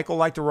does Michael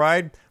like to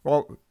ride?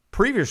 Well,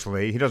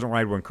 previously, he doesn't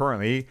ride one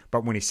currently,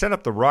 but when he set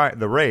up the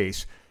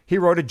race, he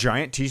rode a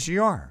giant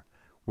TCR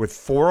with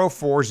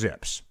 404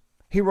 zips.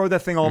 He rode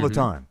that thing all the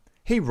time.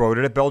 He rode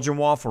it at Belgian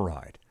Waffle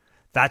Ride.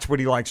 That's what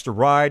he likes to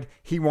ride.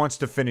 He wants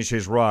to finish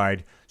his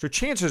ride. So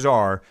chances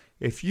are,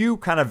 if you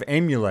kind of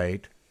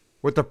emulate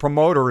what the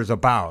promoter is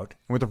about,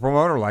 what the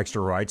promoter likes to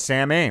ride,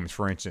 Sam Ames,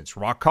 for instance,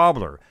 Rock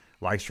Cobbler,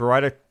 likes to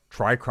ride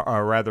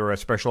a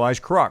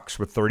specialized crux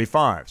with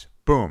 35s.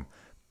 Boom.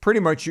 Pretty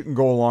much you can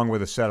go along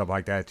with a setup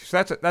like that.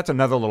 So that's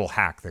another little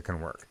hack that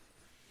can work.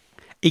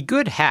 A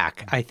good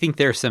hack. I think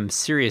there's some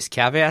serious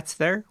caveats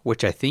there,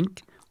 which I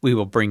think we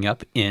will bring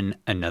up in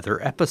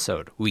another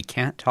episode. We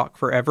can't talk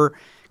forever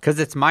because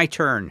it's my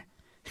turn.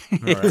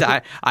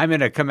 Right. I'm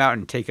going to come out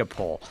and take a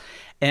poll.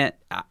 And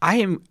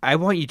I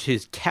want you to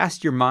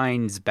cast your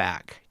minds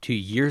back to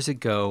years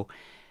ago,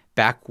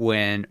 back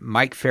when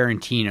Mike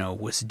Ferrantino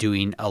was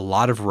doing a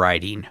lot of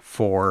writing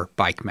for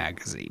Bike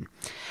Magazine.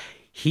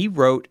 He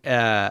wrote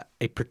a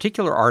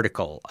particular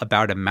article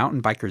about a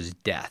mountain biker's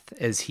death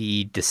as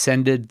he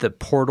descended the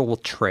Portal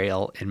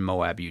Trail in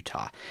Moab,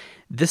 Utah.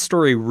 This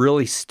story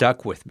really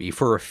stuck with me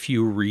for a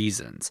few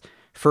reasons.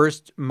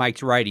 First,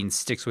 Mike's writing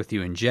sticks with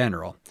you in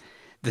general.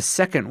 The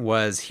second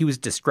was he was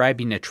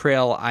describing a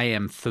trail I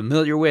am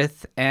familiar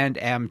with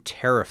and am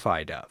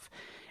terrified of.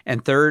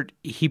 And third,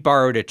 he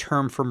borrowed a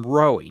term from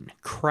rowing,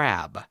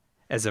 crab,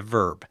 as a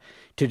verb,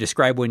 to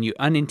describe when you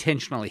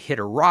unintentionally hit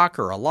a rock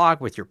or a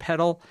log with your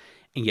pedal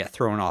and get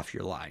thrown off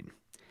your line.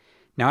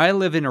 Now, I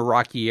live in a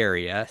rocky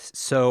area,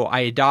 so I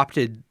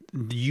adopted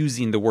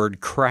using the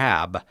word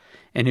crab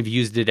and have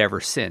used it ever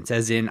since,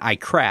 as in I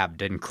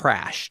crabbed and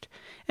crashed.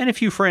 And a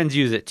few friends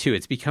use it too.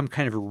 It's become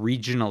kind of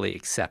regionally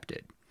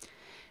accepted.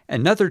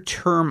 Another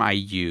term I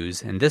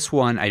use, and this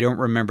one I don't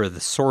remember the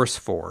source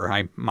for.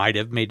 I might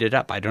have made it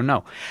up. I don't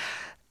know.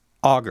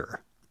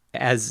 Auger,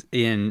 as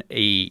in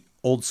a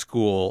old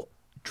school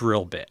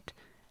drill bit.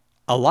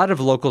 A lot of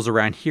locals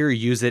around here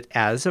use it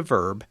as a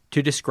verb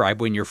to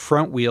describe when your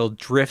front wheel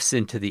drifts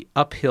into the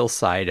uphill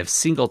side of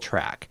single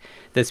track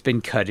that's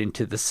been cut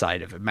into the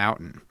side of a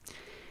mountain.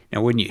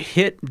 Now, when you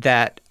hit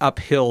that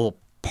uphill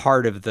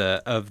part of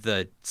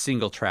the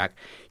single track,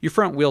 your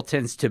front wheel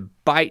tends to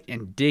bite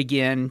and dig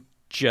in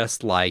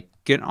just like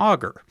an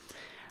auger.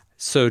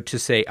 So to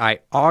say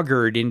I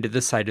augered into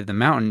the side of the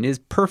mountain is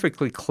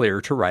perfectly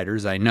clear to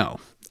riders I know,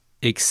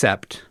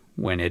 except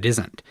when it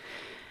isn't.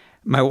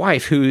 My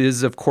wife, who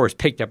is, of course,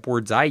 picked up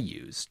words I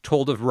use,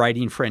 told a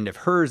riding friend of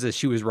hers as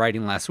she was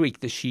riding last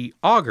week that she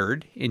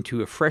augered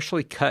into a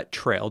freshly cut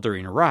trail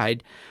during a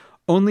ride,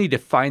 only to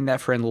find that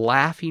friend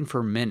laughing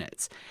for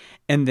minutes,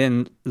 and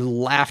then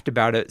laughed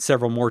about it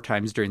several more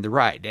times during the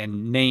ride,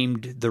 and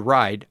named the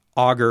ride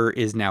 "Auger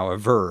is now a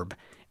verb"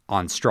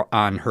 on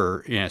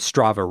her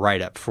Strava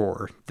write-up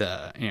for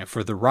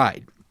the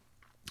ride.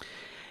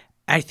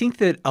 I think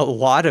that a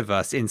lot of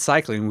us in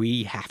cycling,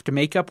 we have to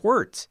make up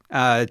words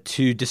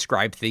to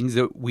describe things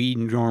that we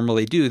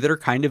normally do that are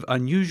kind of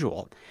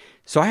unusual.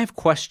 So I have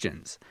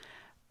questions.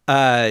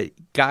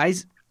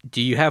 Guys,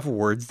 do you have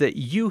words that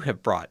you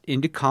have brought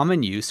into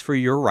common use for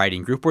your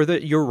riding group, or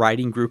that your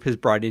riding group has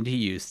brought into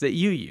use that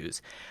you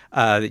use?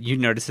 You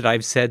notice that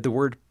I've said the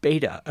word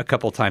beta a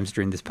couple times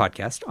during this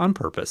podcast on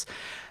purpose.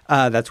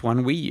 That's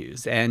one we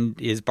use and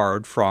is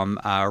borrowed from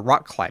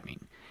rock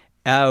climbing.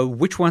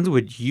 Which ones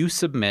would you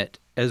submit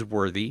as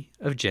worthy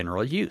of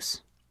general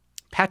use?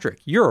 Patrick,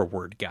 you're a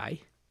word guy.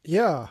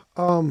 Yeah.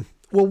 Well,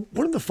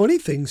 one of the funny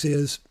things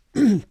is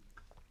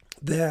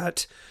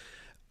that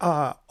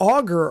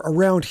auger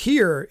around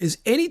here is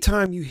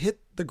anytime you hit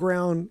the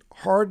ground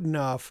hard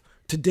enough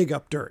to dig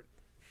up dirt.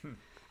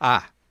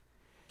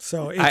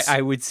 So it's,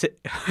 I would say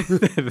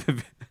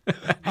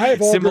I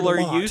have similar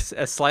augered a lot. use,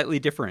 slightly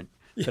different,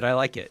 but I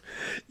like it.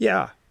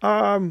 Yeah.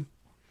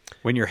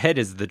 When your head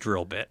is the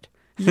drill bit.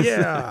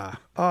 Yeah.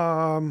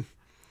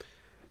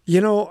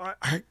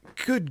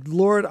 Good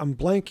Lord, I'm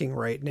blanking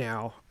right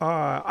now.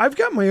 I've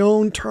got my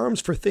own terms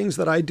for things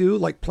that I do,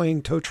 like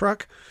playing tow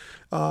truck.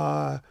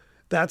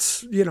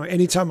 That's,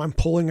 anytime I'm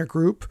pulling a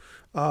group,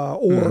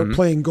 or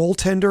playing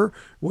goaltender,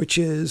 which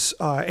is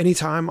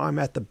anytime I'm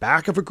at the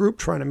back of a group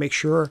trying to make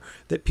sure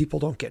that people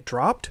don't get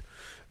dropped.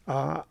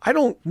 I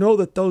don't know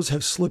that those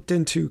have slipped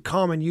into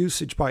common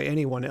usage by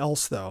anyone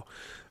else, though.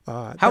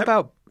 How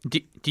about,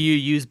 do you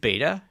use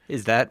beta?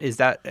 Is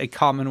that a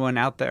common one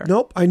out there?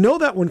 Nope. I know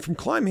that one from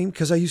climbing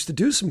because I used to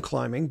do some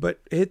climbing, but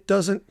it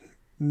doesn't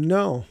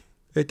happen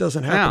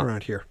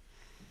around here.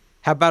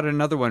 How about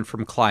another one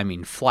from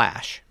climbing,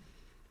 flash?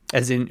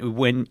 As in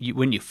when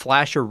you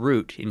flash a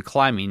route in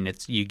climbing,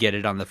 you get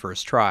it on the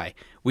first try.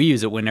 We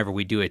use it whenever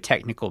we do a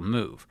technical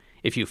move.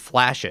 If you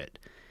flash it,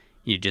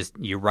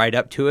 you ride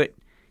up to it,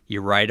 you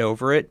ride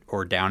over it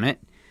or down it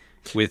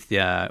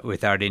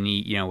without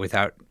any,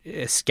 without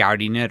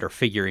scouting it or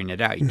figuring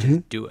it out. You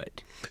just do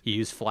it. You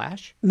use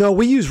flash? No,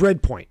 we use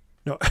red point.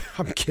 No,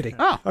 I'm kidding.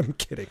 Oh. I'm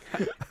kidding.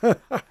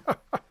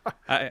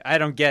 I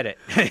don't get it.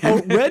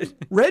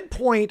 Red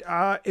point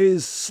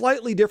is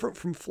slightly different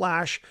from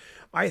flash.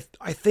 I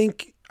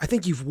think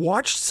you've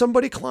watched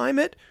somebody climb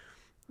it.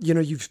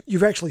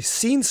 You've actually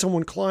seen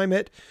someone climb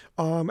it,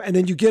 and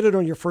then you get it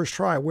on your first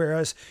try.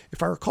 Whereas,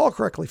 if I recall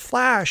correctly,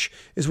 flash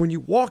is when you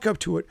walk up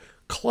to it,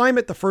 climb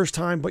it the first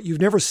time, but you've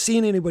never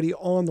seen anybody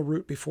on the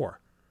route before.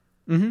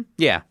 Mm-hmm.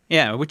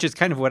 Yeah, which is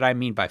kind of what I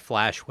mean by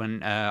flash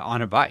when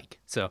on a bike.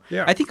 So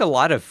yeah. I think a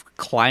lot of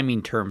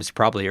climbing terms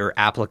probably are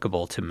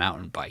applicable to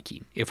mountain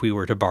biking if we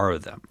were to borrow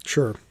them.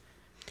 Sure.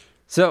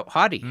 So,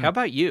 Hadi, how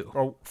about you?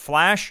 Oh,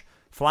 flash?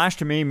 Flash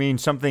to me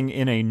means something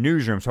in a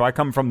newsroom. So I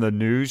come from the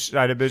news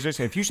side of business.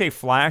 If you say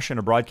flash in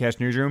a broadcast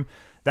newsroom,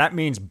 that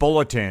means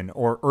bulletin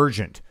or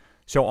urgent.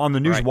 So on the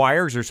news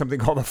wires, there's something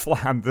called a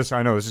flash.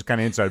 I know this is kind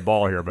of inside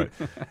ball here, but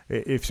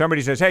if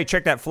somebody says, hey,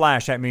 check that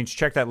flash, that means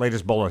check that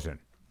latest bulletin.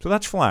 So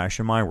that's flash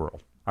in my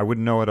world. I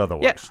wouldn't know it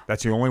otherwise. Yeah.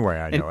 That's the only way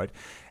I know it.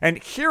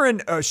 And here in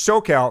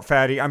SoCal,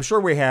 Fatty, I'm sure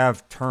we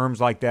have terms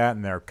like that,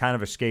 and they're kind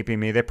of escaping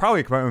me. They're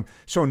probably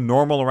so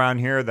normal around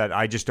here that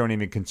I just don't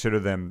even consider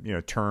them,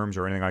 terms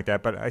or anything like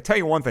that. But I tell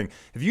you one thing.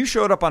 If you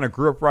showed up on a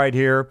group ride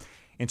here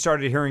and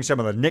started hearing some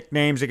of the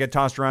nicknames that get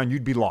tossed around,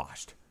 you'd be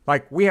lost.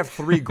 Like, we have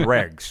 3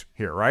 Gregs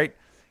here, right?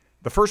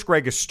 The first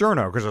Greg is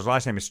Sterno because his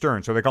last name is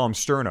Stern, so they call him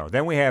Sterno.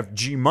 Then we have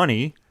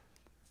G-Money.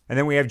 And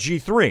then we have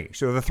G3,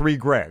 so the 3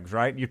 Gregs,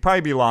 right? You'd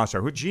probably be lost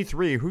there. Who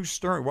G3? Who's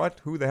Stern? What?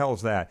 Who the hell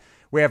is that?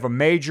 We have a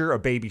Major, a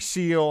Baby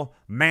Seal,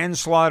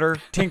 Manslaughter,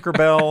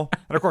 Tinkerbell,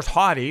 and of course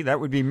Hottie. That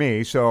would be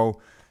me.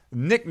 So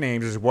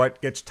nicknames is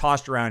what gets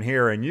tossed around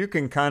here, and you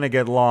can kind of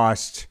get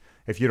lost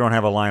if you don't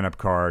have a lineup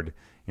card,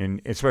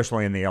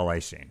 especially in the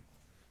LA scene.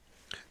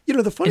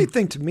 The funny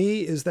thing to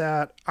me is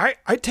that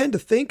I tend to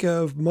think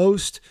of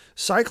most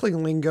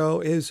cycling lingo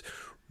is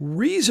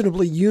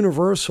reasonably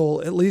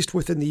universal, at least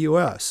within the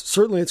U.S.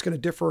 Certainly it's going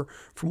to differ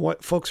from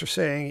what folks are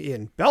saying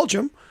in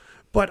Belgium.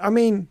 But, I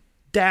mean,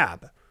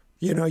 dab.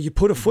 You know, you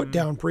put a foot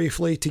down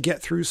briefly to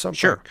get through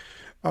something.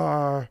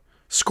 Sure.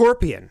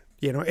 Scorpion.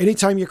 You know,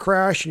 anytime you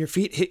crash and your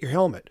feet hit your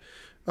helmet.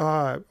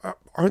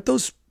 Aren't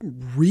those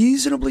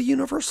reasonably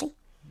universal?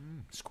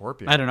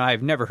 Scorpion. I don't know.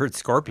 I've never heard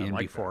scorpion I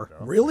like before. that,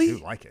 though. Really? I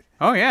do like it.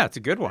 Oh, yeah. It's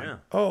a good one. Yeah.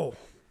 Oh,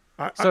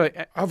 I've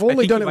I only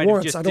think done you it might have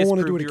once. just I don't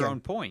want to do it disproved your again.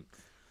 own point.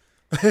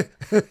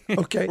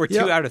 Okay. Where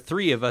 2 out of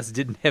 3 of us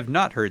have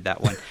not heard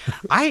that one.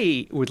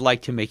 I would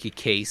like to make a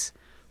case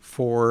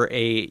for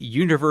a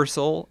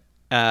universal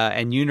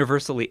and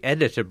universally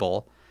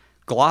editable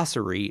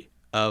glossary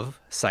of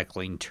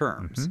cycling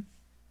terms.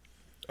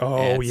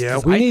 Oh, It's yeah.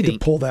 'cause We I need to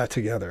think- pull that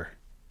together.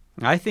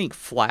 I think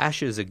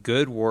flash is a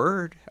good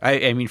word.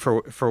 I mean,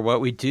 for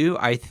what we do,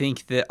 I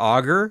think that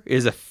auger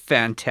is a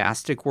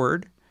fantastic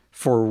word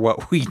for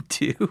what we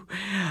do.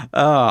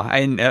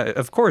 And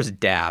of course,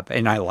 dab.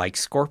 And I like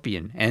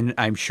scorpion. And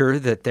I'm sure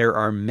that there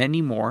are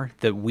many more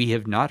that we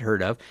have not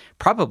heard of,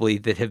 probably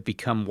that have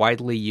become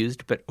widely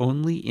used, but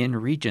only in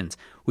regions.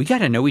 We got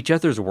to know each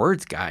other's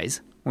words,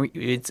 guys.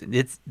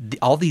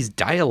 All these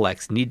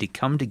dialects need to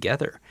come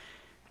together.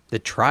 The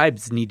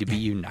tribes need to be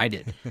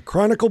united.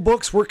 Chronicle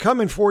books, we're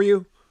coming for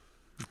you.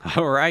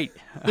 All right.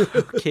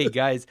 Okay,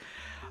 guys.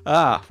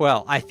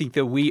 Well, I think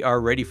that we are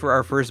ready for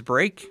our first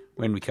break.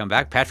 When we come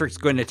back, Patrick's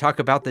going to talk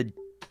about the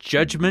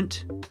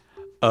judgment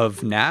of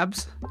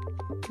NAHBS.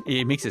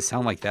 It makes it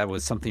sound like that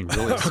was something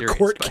really serious.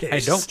 court but case. I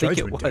don't think it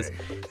Judgment was. Day.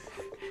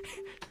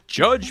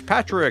 Judge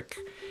Patrick.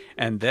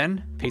 And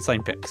then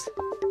Paceline Picks.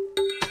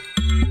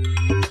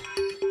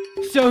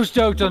 So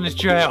stoked on this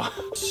trail.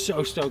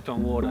 So stoked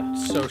on water.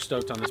 So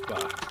stoked on this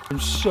bar. I'm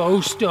so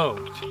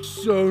stoked.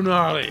 So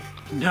gnarly.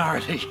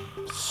 Gnarly.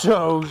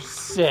 So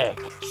sick.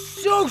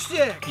 So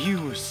sick.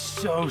 You were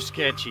so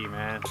sketchy,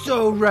 man.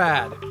 So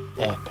rad.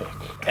 Epic.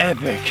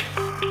 Epic.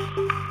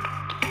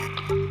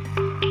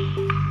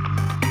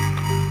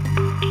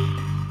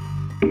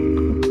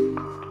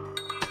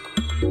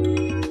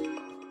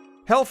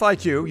 Health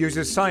IQ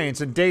uses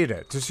science and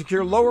data to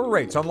secure lower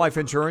rates on life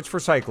insurance for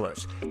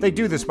cyclists. They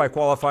do this by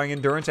qualifying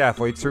endurance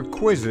athletes through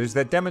quizzes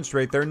that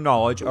demonstrate their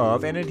knowledge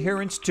of and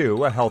adherence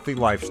to a healthy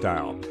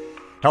lifestyle.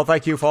 Health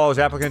IQ follows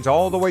applicants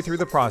all the way through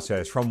the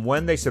process, from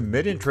when they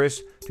submit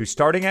interest to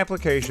starting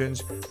applications,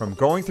 from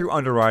going through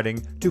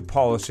underwriting to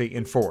policy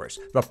in force.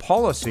 The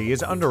policy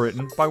is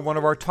underwritten by one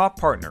of our top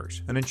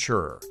partners, an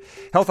insurer.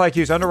 Health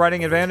IQ's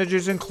underwriting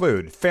advantages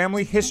include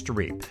family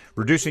history,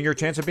 reducing your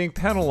chance of being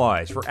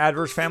penalized for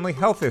adverse family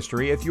health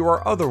history if you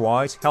are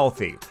otherwise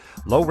healthy.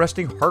 Low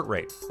resting heart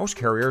rate. Most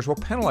carriers will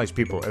penalize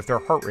people if their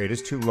heart rate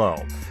is too low.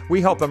 We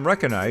help them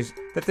recognize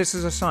that this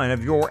is a sign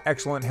of your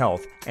excellent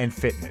health and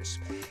fitness.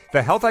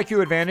 The Health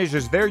IQ Advantage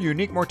is their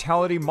unique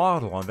mortality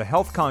model on the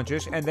health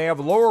conscious, and they have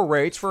lower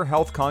rates for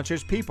health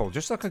conscious people,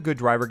 just like a good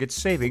driver gets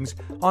savings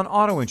on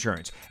auto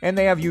insurance. And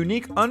they have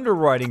unique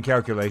underwriting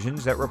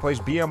calculations that replace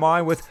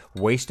BMI with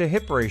waist to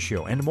hip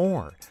ratio and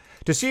more.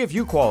 To see if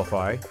you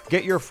qualify,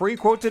 get your free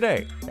quote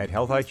today at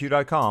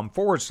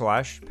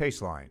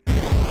healthiq.com/Paceline.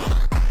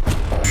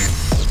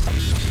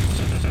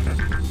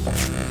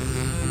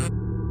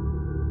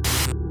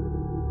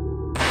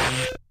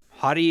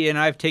 Hottie and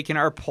I have taken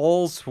our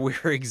polls. We're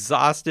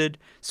exhausted,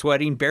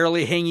 sweating,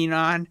 barely hanging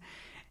on.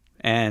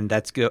 And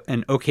that's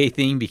an okay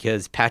thing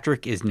because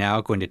Patrick is now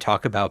going to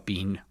talk about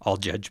being all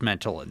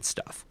judgmental and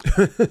stuff.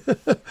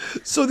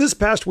 So this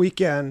past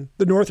weekend,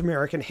 the North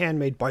American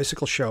Handmade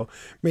Bicycle Show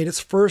made its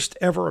first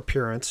ever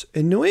appearance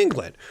in New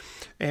England.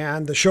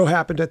 And the show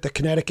happened at the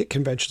Connecticut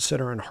Convention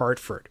Center in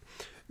Hartford.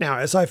 Now,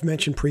 as I've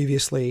mentioned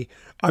previously,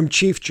 I'm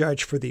chief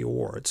judge for the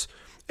awards.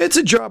 It's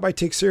a job I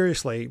take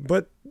seriously,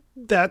 but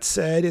that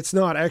said, it's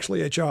not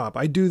actually a job.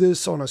 I do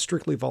this on a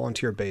strictly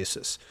volunteer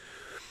basis.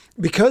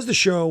 Because the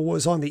show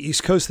was on the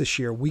East Coast this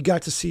year, we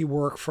got to see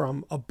work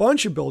from a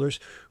bunch of builders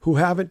who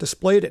haven't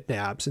displayed at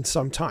NAHBS in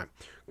some time.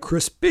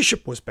 Chris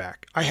Bishop was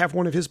back. I have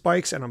one of his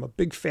bikes, and I'm a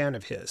big fan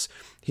of his.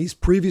 He's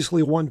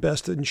previously won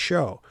Best in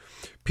Show.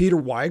 Peter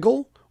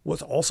Weigel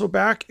was also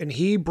back, and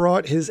he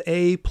brought his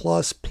A++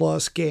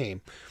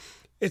 game.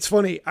 It's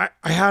funny, I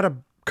had a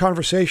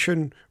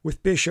conversation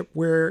with Bishop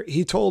where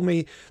he told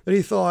me that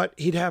he thought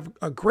he'd have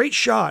a great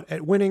shot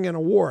at winning an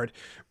award,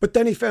 but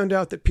then he found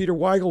out that Peter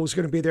Weigel was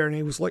going to be there and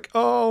he was like,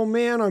 oh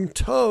man, I'm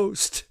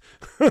toast.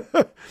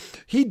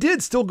 He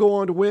did still go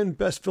on to win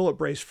Best Phillip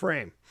Brace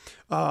Frame.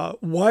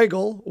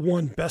 Weigel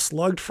won Best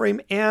Lugged Frame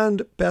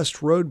and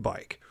Best Road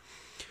Bike.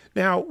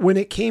 Now, when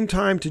it came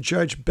time to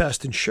judge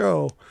Best in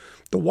Show,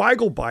 the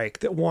Weigel bike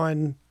that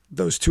won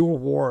those two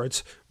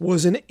awards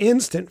was an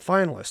instant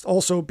finalist,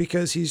 also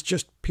because he's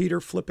just Peter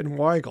flippin'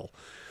 Weigel.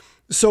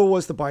 So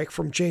was the bike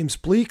from James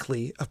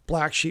Bleakley of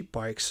Black Sheep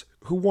Bikes,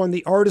 who won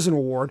the Artisan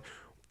Award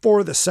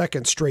for the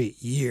second straight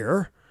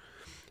year.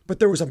 But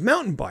there was a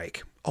mountain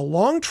bike, a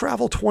long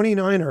travel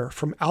 29er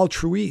from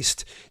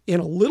Altruiste in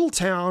a little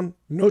town,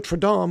 Notre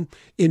Dame,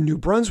 in New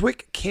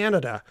Brunswick,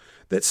 Canada,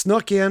 that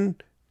snuck in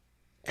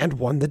and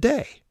won the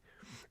day.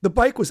 The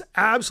bike was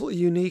absolutely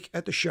unique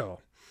at the show.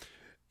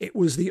 It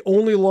was the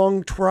only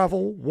long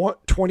travel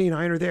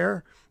 29er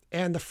there.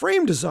 And the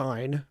frame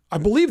design, I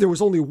believe there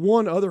was only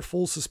one other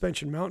full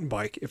suspension mountain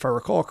bike, if I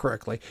recall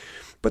correctly.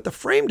 But the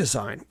frame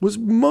design was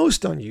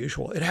most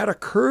unusual. It had a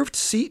curved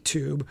seat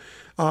tube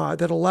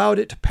that allowed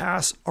it to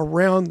pass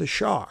around the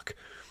shock.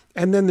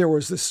 And then there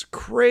was this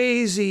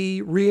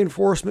crazy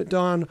reinforcement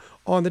done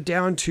on the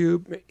down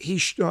tube.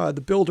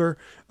 The builder,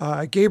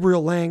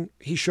 Gabriel Lang,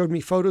 he showed me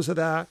photos of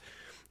that.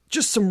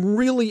 Just some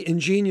really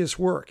ingenious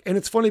work. And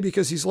it's funny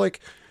because he's like,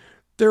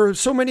 there are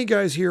so many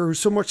guys here who are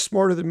so much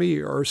smarter than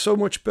me or so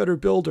much better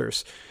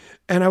builders.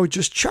 And I would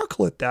just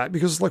chuckle at that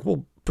because it's like,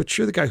 well, but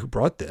you're the guy who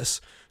brought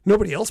this.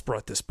 Nobody else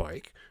brought this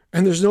bike.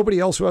 And there's nobody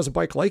else who has a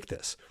bike like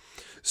this.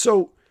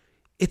 So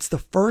it's the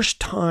first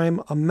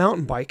time a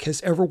mountain bike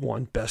has ever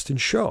won Best in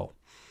Show.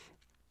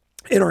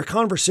 In our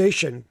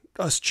conversation,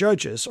 us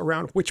judges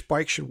around which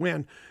bike should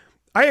win,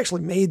 I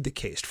actually made the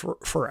case for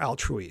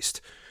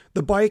Altruiste.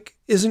 The bike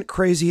isn't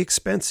crazy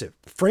expensive.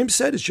 Frame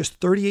set is just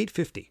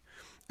 $38.50.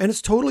 And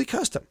it's totally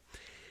custom.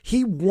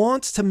 He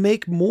wants to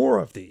make more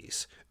of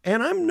these.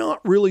 And I'm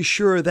not really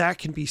sure that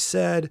can be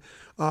said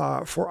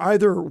for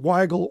either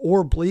Weigel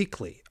or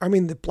Bleakley. I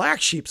mean, the Black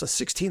Sheep's a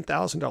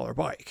 $16,000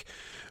 bike.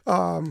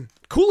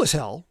 Cool as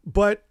hell,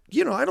 but,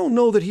 I don't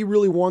know that he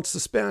really wants to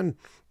spend,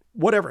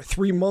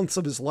 3 months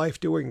of his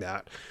life doing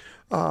that.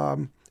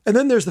 And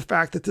then there's the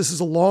fact that this is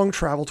a long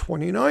travel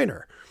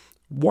 29er,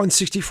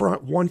 160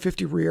 front,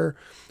 150 rear.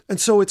 And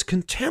so it's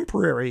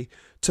contemporary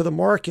to the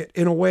market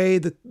in a way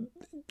that,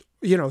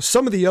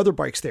 some of the other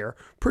bikes there,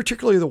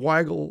 particularly the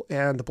Weigel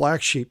and the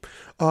Black Sheep,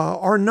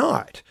 are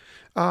not.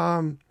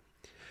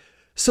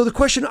 So the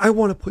question I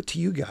want to put to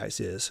you guys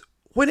is,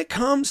 when it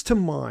comes to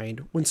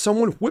mind, when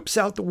someone whips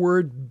out the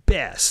word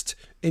best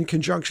in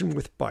conjunction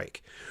with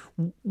bike,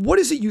 what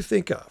is it you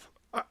think of?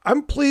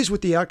 I'm pleased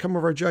with the outcome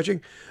of our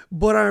judging,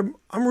 but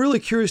I'm really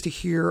curious to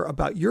hear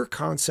about your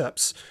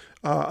concepts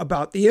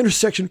about the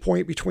intersection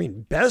point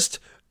between best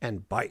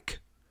and bike.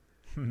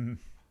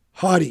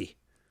 Hottie.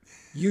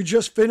 You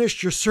just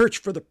finished your search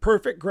for the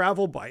perfect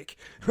gravel bike.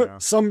 Yeah.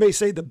 Some may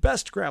say the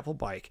best gravel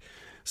bike.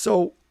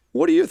 So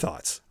what are your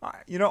thoughts?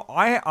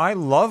 I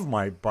love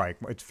my bike.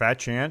 It's Fat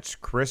Chance.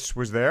 Chris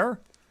was there.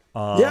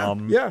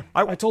 Yeah.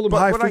 I told him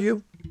hi for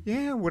you.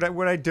 Yeah. Would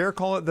I dare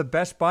call it the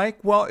best bike?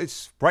 Well,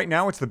 right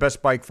now it's the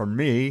best bike for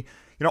me.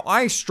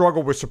 I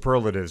struggle with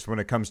superlatives when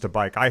it comes to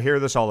bike. I hear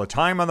this all the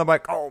time on the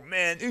bike. Oh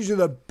man, these are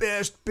the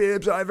best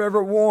bibs I've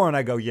ever worn.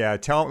 I go, yeah,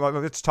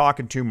 let's talk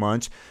in 2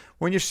 months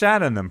when you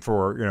sat in them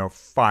for,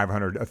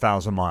 500,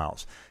 1,000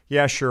 miles.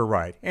 Yeah, sure,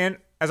 right. And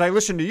as I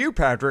listen to you,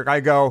 Patrick, I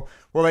go,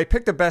 well, they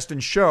picked the best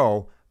in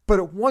show, but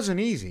it wasn't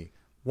easy.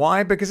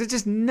 Why? Because it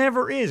just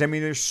never is. I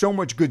mean, there's so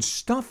much good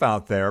stuff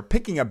out there.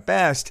 Picking a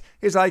best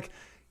is like,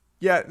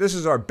 yeah, this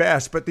is our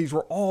best, but these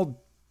were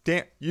all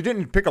you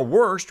didn't pick a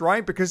worst,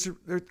 right? Because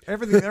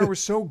everything there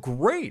was so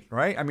great,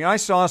 right? I mean, I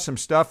saw some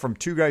stuff from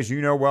two guys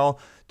well,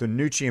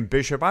 DiNucci and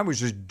Bishop. I was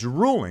just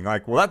drooling,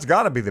 like, well, that's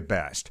got to be the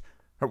best.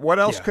 What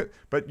else could?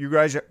 But you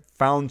guys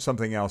found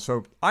something else.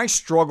 So I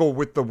struggle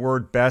with the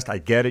word best. I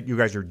get it. You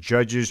guys are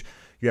judges.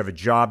 You have a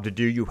job to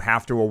do. You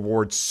have to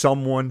award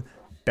someone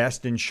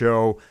best in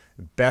show,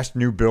 best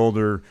new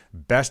builder,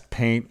 best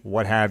paint,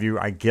 what have you.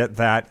 I get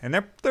that.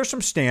 And there's some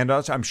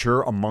standouts, I'm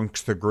sure,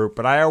 amongst the group.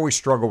 But I always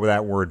struggle with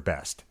that word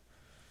best.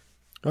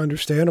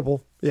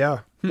 Understandable. Yeah.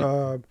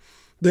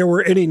 There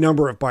were any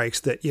number of bikes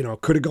that,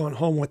 could have gone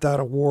home with that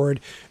award,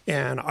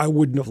 and I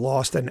wouldn't have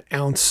lost an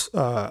ounce,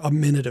 a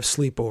minute of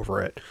sleep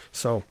over it.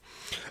 So,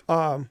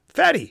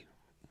 Fatty,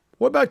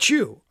 what about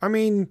you? I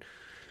mean,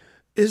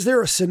 is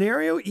there a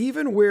scenario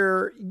even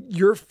where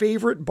your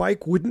favorite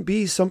bike wouldn't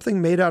be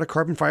something made out of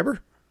carbon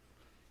fiber?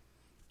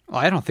 Well,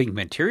 I don't think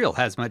material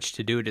has much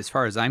to do with it as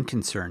far as I'm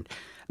concerned.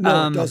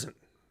 No, it doesn't.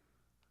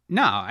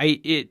 No,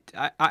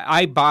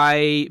 I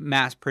buy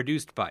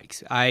mass-produced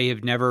bikes. I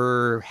have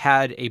never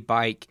had a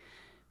bike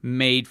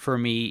made for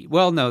me.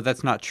 Well, no,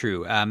 that's not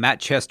true.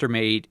 Matt Chester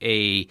made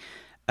a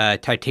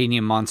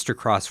titanium Monster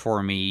Cross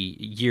for me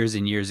years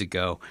and years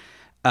ago.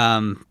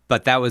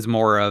 But that was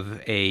more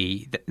of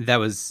that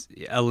was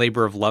a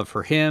labor of love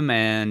for him,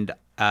 and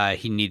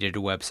he needed a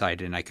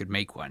website, and I could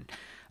make one.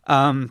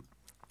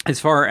 As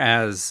far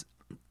as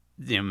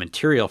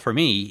material for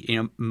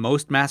me,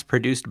 most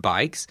mass-produced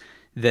bikes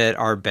that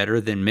are better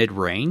than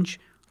mid-range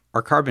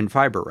are carbon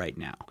fiber right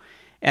now.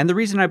 And the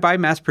reason I buy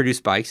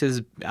mass-produced bikes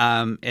is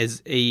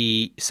as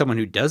someone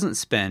who doesn't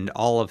spend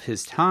all of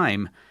his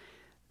time,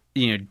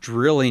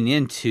 drilling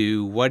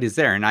into what is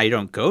there. And I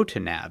don't go to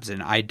NAHBS,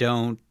 and I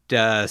don't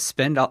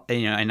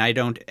and I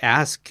don't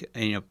ask,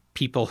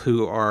 people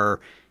who are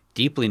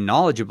deeply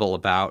knowledgeable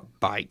about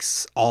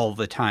bikes all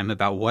the time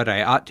about what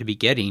I ought to be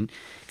getting.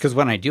 Because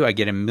when I do, I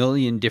get a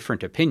million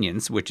different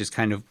opinions, which is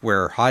kind of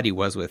where Hadi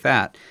was with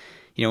that.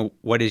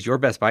 What is your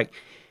best bike?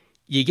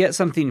 You get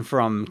something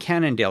from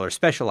Cannondale or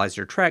Specialized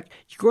or Trek,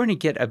 you're going to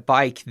get a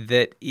bike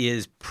that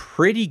is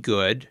pretty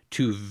good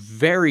to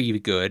very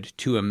good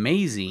to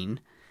amazing,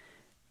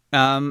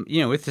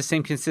 with the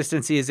same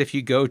consistency as if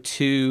you go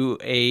to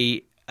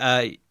a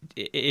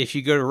if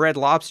you go to Red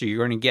Lobster, you're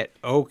going to get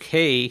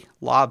okay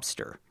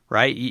lobster,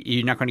 right?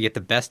 You're not going to get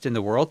the best in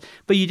the world,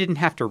 but you didn't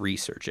have to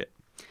research it.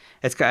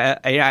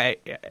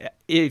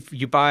 If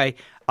you buy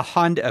a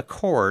Honda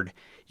Accord,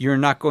 you're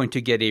not going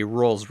to get a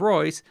Rolls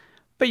Royce,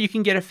 but you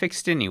can get it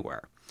fixed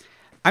anywhere.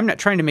 I'm not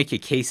trying to make a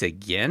case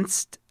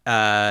against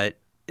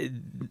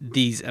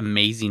these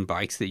amazing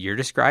bikes that you're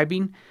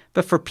describing,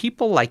 but for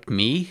people like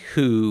me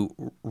who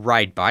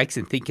ride bikes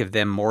and think of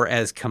them more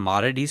as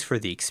commodities for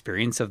the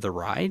experience of the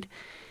ride,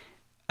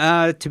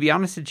 to be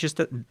honest, it's just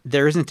that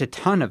there isn't a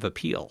ton of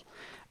appeal.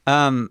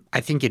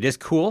 I think it is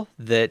cool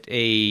that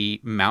a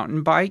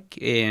mountain bike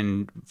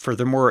and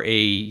furthermore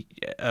a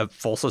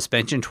full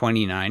suspension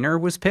 29er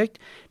was picked,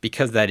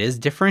 because that is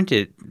different.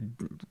 It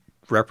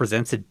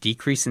represents a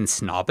decrease in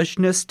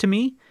snobbishness to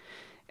me,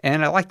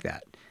 and I like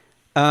that.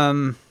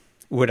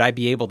 Would I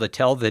be able to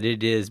tell that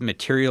it is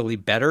materially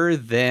better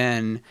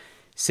than,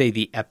 say,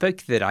 the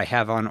Epic that I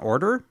have on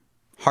order?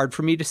 Hard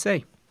for me to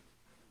say.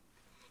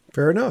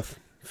 Fair enough.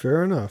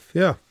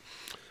 Yeah.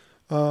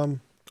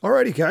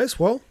 Alrighty, guys.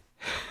 Well,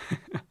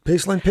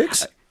 Paceline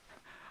picks.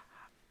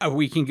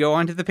 We can go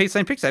on to the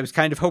Paceline picks. I was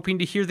kind of hoping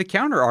to hear the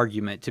counter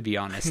argument, to be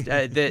honest,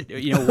 that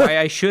why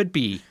I should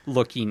be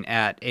looking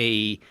at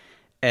a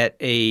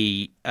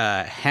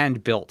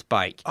hand-built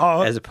bike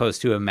as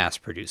opposed to a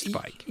mass-produced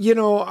bike.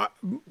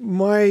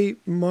 My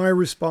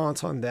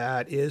response on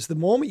that is the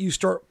moment you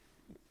start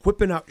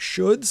whipping out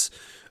shoulds,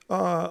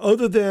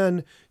 other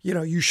than,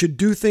 you should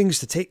do things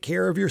to take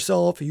care of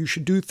yourself, you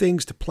should do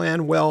things to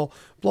plan well,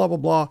 blah, blah,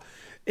 blah.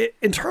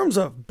 In terms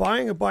of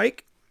buying a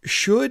bike,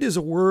 should is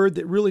a word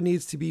that really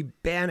needs to be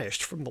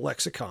banished from the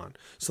lexicon.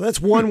 So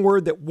that's one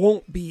word that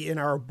won't be in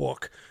our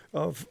book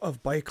of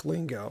bike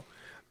lingo.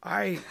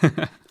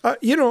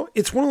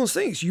 It's one of those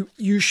things.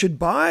 You should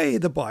buy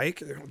the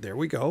bike. There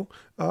we go.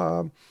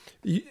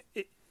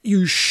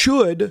 You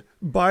should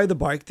buy the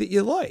bike that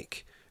you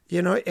like,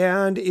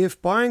 and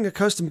if buying a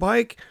custom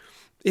bike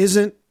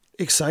isn't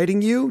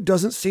exciting you,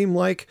 doesn't seem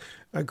like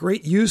a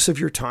great use of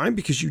your time,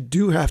 because you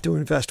do have to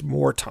invest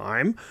more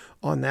time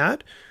on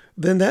that,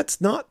 then that's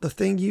not the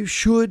thing you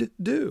should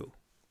do.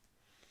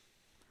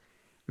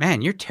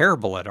 Man, you're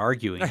terrible at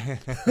arguing. I'm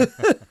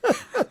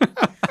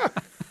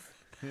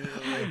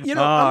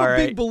a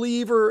big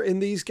believer in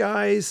these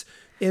guys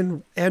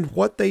and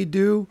what they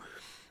do,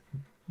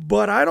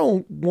 but I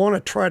don't want to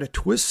try to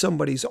twist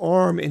somebody's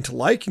arm into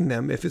liking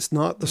them if it's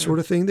not the sort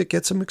of thing that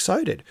gets them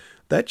excited.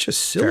 That's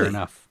just silly. Fair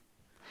enough.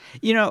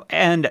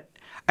 And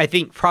I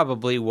think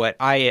probably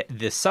the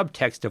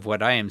subtext of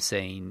what I am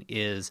saying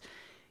is,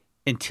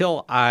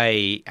 until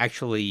I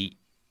actually,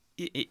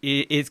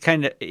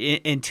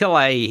 until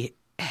I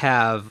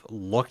have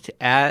looked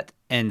at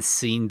and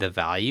seen the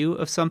value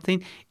of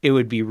something, it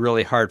would be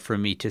really hard for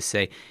me to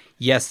say,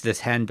 yes, this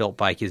hand-built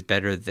bike is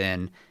better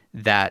than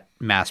that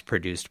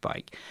mass-produced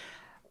bike.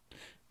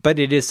 But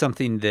it is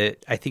something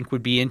that I think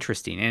would be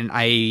interesting. And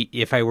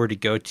if I were to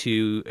go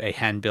to a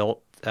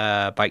hand-built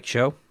bike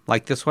show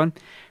like this one,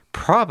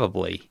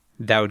 probably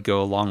that would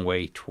go a long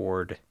way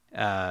toward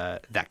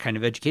that kind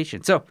of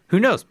education. So who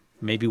knows?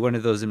 Maybe one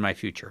of those in my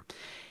future.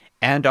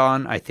 And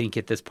on, I think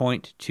at this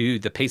point, to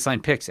the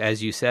Paceline picks,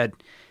 as you said.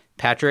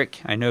 Patrick,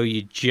 I know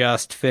you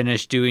just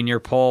finished doing your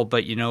poll,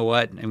 but you know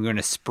what? I'm going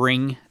to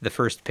spring the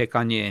first pick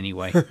on you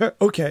anyway.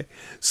 Okay.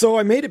 So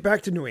I made it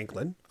back to New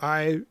England.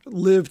 I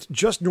lived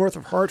just north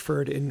of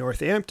Hartford in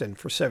Northampton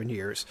for 7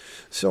 years.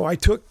 So I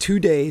took 2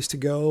 days to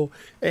go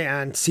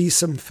and see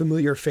some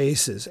familiar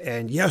faces.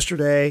 And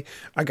yesterday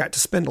I got to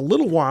spend a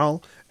little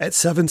while at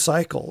 7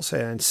 Cycles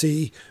and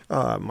see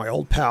my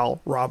old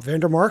pal, Rob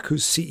Vandermark,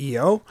 who's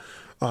CEO,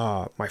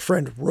 my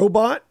friend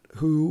Robot,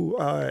 who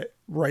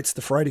writes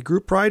the Friday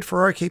Group Ride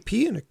for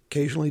RKP and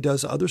occasionally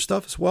does other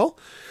stuff as well.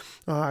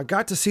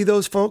 Got to see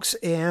those folks,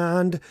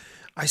 and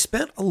I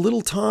spent a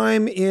little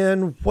time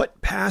in what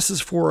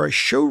passes for a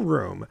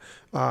showroom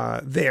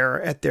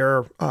there at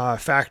their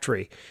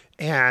factory,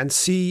 and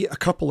see a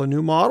couple of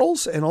new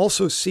models and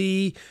also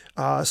see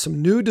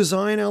some new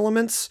design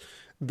elements.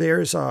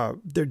 They're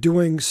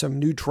doing some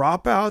new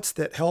dropouts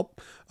that help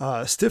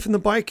stiffen the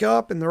bike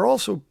up, and they're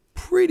also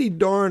pretty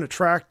darn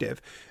attractive.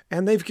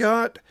 And they've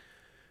got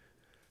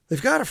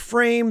a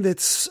frame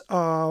that's,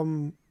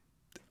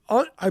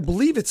 I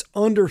believe it's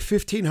under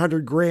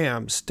 1,500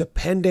 grams,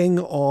 depending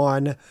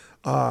on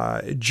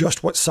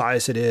just what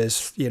size it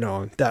is,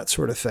 that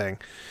sort of thing.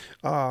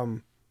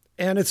 And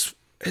it's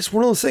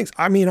one of those things.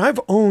 I mean, I've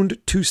owned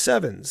 2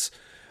 7s.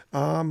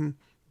 I'm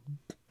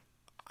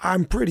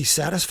pretty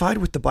satisfied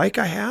with the bike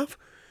I have,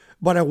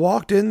 but I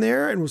walked in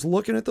there and was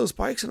looking at those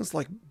bikes, and it's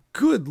like,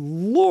 good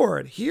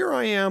Lord, here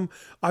I am.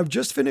 I've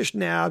just finished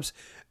NAHBS,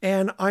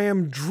 and I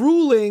am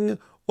drooling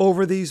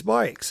over these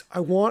bikes.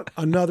 I want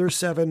another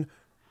 7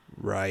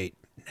 right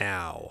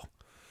now.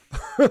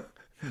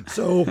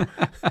 So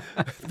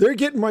they're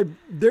getting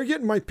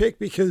my pick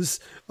because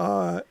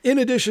in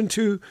addition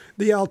to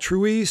the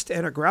Altruiste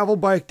and a gravel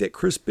bike that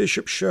Chris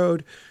Bishop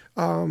showed,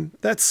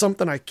 that's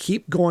something I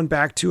keep going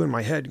back to in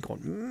my head and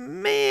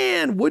going,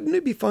 man, wouldn't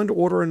it be fun to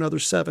order another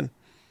 7?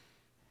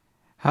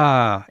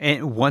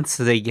 And once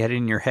they get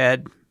in your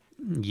head,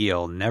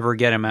 you'll never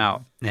get them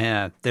out.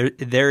 Yeah,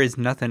 there is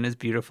nothing as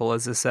beautiful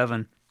as a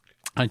 7.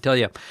 I tell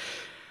you.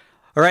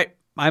 All right,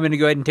 I'm going to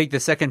go ahead and take the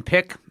second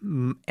pick,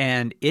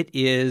 and it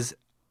is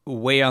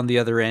way on the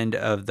other end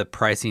of the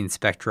pricing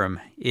spectrum.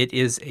 It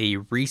is a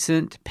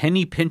recent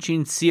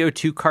penny-pinching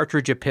CO2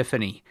 cartridge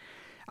epiphany.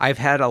 I've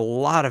had a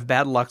lot of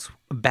bad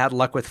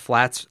luck with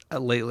flats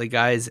lately,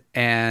 guys,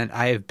 and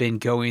I have been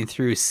going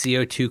through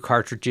CO2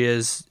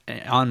 cartridges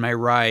on my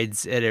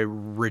rides at a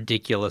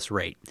ridiculous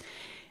rate.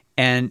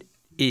 And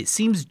it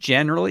seems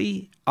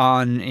generally,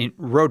 in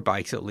road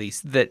bikes at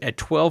least, that a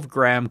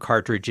 12-gram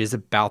cartridge is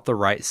about the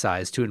right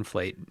size to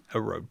inflate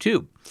a road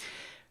tube,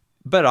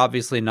 but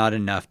obviously not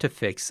enough to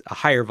fix a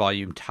higher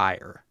volume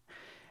tire.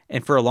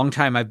 And for a long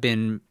time, I've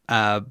been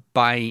I've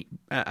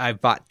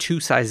bought 2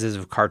 sizes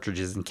of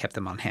cartridges and kept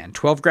them on hand.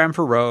 12 gram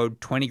for road,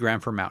 20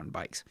 gram for mountain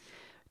bikes.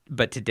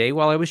 But today,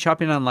 while I was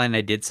shopping online, I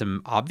did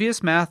some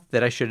obvious math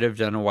that I should have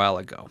done a while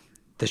ago.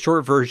 The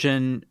short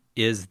version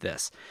is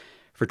this.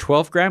 For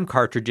 12 gram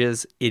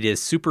cartridges, it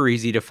is super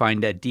easy to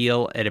find a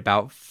deal at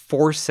about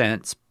 4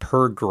 cents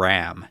per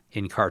gram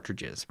in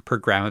cartridges, per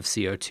gram of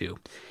CO2.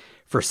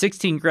 For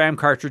 16 gram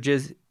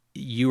cartridges,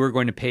 you are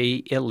going to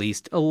pay at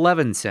least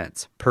 11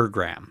 cents per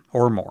gram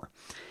or more.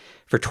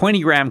 For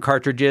 20 gram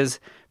cartridges,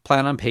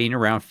 plan on paying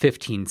around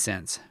 15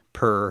 cents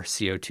per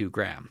CO2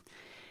 gram.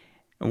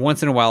 And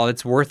once in a while,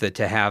 it's worth it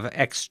to have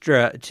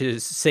extra to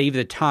save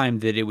the time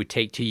that it would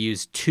take to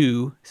use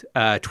 2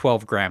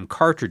 12 gram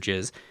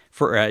cartridges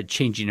for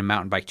changing a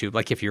mountain bike tube,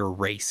 like if you're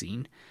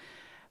racing.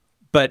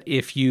 But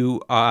if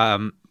you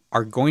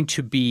are going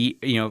to be,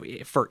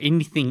 for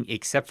anything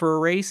except for a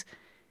race,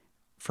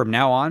 from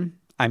now on,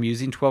 I'm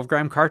using 12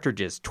 gram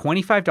cartridges.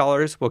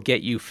 $25 will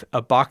get you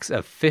a box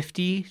of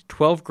 50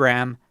 12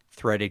 gram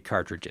threaded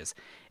cartridges.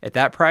 At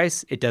that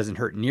price, it doesn't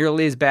hurt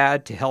nearly as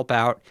bad to help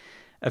out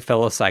a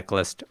fellow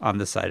cyclist on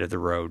the side of the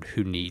road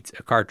who needs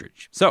a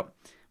cartridge. So,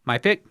 my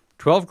pick,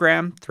 12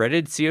 gram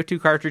threaded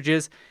CO2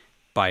 cartridges,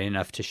 buy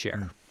enough to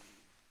share.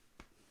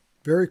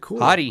 Very cool.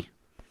 Hottie.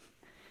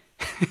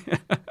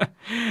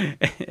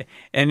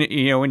 And,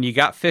 when you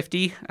got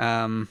 50,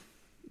 I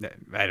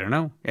don't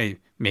know.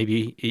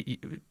 Maybe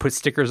put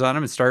stickers on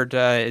them and start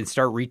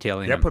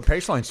retailing them. Yeah, put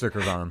Paceline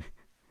stickers on them.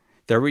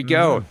 There we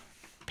go.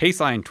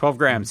 Paceline 12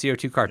 gram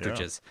CO2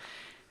 cartridges.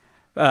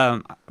 Yeah.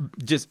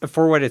 Just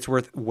for what it's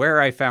worth,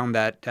 where I found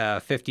that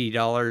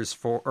 $50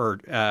 for or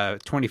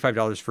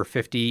 $25 for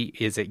 50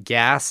 is at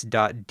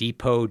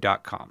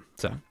gas.depot.com.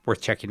 So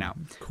worth checking out.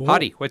 Cool.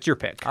 Hottie, what's your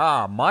pick?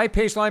 My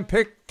Paceline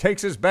pick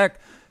takes us back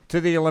to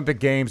the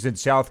Olympic Games in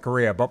South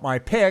Korea, but my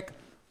pick,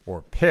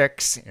 or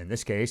picks in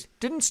this case,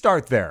 didn't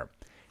start there.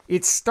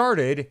 It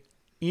started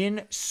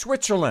in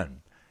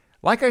Switzerland.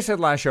 Like I said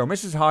last show,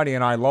 Mrs. Hottie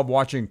and I love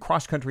watching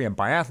cross-country and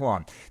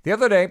biathlon. The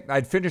other day,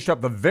 I'd finished up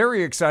the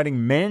very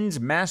exciting men's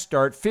mass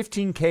start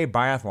 15K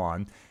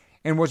biathlon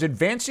and was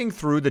advancing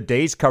through the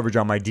day's coverage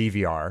on my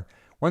DVR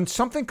when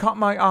something caught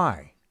my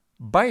eye.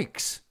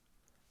 Bikes.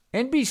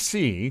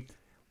 NBC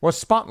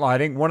was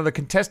spotlighting one of the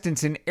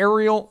contestants in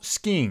aerial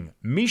skiing,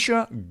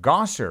 Misha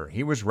Gosser.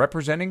 He was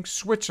representing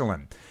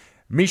Switzerland.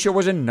 Misha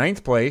was in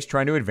 9th place,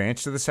 trying to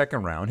advance to the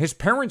second round. His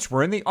parents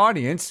were in the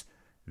audience.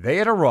 They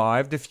had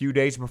arrived a few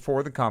days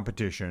before the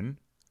competition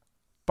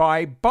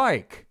by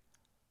bike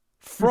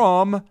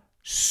from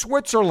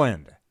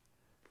Switzerland.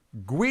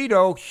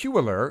 Guido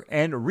Heuler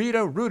and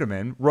Rita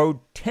Rudeman rode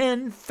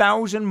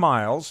 10,000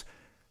 miles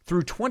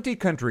through 20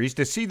 countries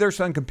to see their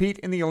son compete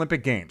in the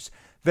Olympic Games.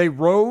 They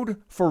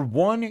rode for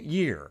 1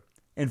 year.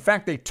 In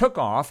fact, they took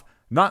off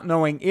not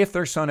knowing if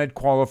their son had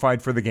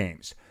qualified for the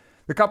Games.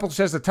 The couple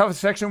says the toughest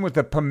section was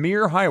the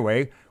Pamir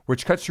Highway,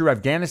 which cuts through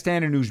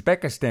Afghanistan and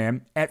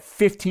Uzbekistan at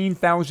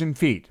 15,000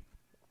 feet.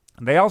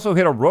 They also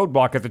hit a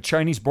roadblock at the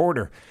Chinese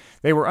border.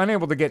 They were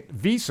unable to get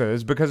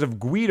visas because of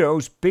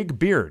Guido's big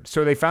beard,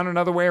 so they found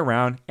another way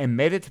around and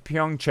made it to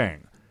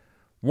Pyeongchang.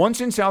 Once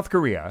in South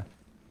Korea,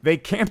 they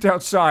camped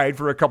outside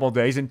for a couple of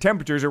days in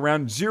temperatures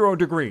around 0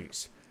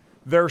 degrees.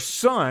 Their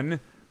son,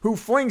 who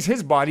flings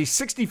his body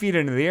 60 feet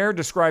into the air,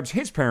 describes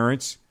his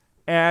parents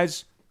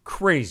as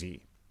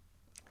crazy.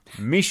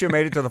 Misha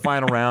made it to the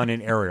final round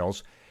in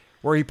aerials,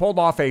 where he pulled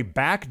off a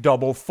back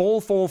double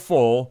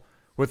full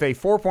with a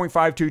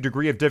 4.52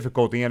 degree of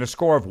difficulty and a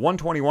score of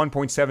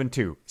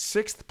 121.72.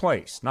 6th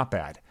place, not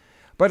bad.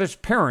 But his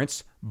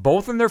parents,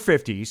 both in their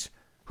 50s,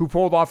 who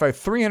pulled off a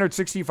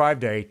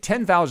 365-day,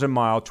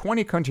 10,000-mile,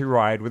 20-country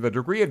ride with a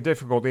degree of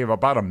difficulty of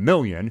about 1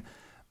 million,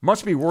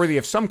 must be worthy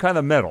of some kind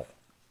of medal,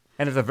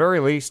 and at the very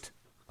least,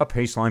 a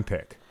Paceline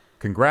pick.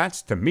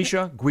 Congrats to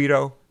Misha,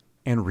 Guido,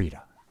 and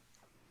Rita.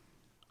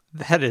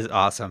 That is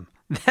awesome.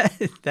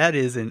 That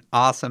is an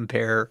awesome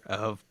pair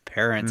of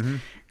parents.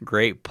 Mm-hmm.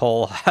 Great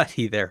pull,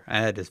 Hottie, there.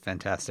 That is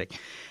fantastic.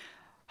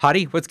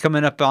 Hottie, what's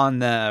coming up on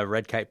the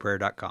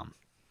redkiteprayer.com?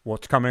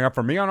 What's coming up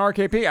for me on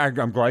RKP?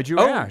 I'm glad you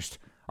asked.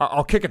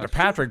 I'll kick it to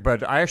Patrick,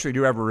 but I actually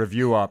do have a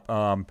review up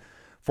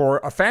for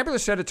a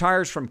fabulous set of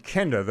tires from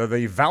Kenda. They're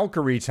the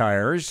Valkyrie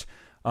tires.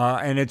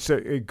 And it's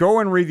go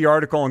and read the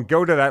article and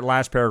go to that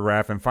last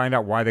paragraph and find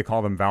out why they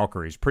call them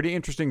Valkyries. Pretty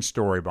interesting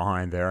story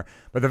behind there.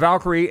 But the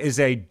Valkyrie is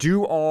a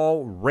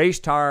do-all race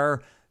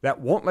tire that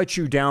won't let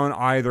you down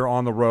either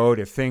on the road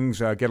if things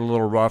get a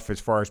little rough as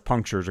far as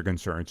punctures are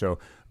concerned. So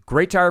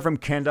great tire from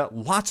Kenda.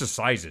 Lots of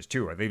sizes,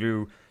 too. They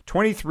do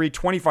 23,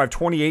 25,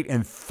 28,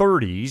 and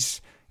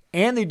 30s.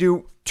 And they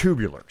do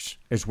tubulars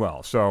as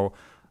well. So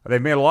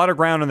they've made a lot of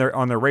ground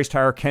on their race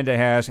tire, Kenda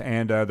has,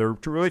 and they're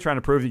really trying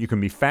to prove that you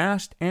can be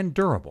fast and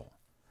durable.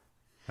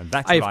 And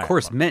that's I, of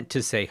course, meant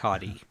to say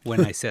hottie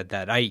when I said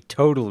that. I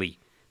totally,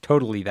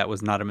 that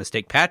was not a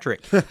mistake.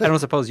 Patrick, I don't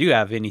suppose you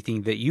have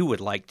anything that you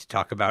would like to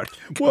talk about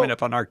coming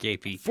up on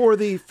RKP. For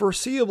the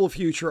foreseeable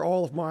future,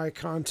 all of my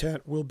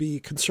content will be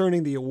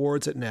concerning the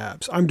awards at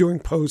NAHBS. I'm doing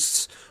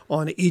posts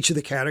on each of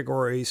the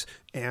categories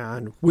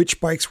and which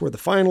bikes were the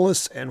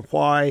finalists and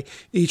why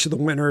each of the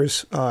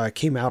winners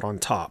came out on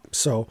top.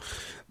 So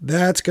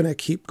that's going to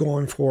keep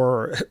going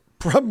for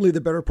probably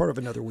the better part of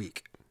another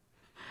week.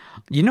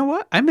 You know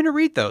what? I'm going to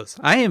read those.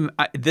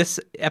 This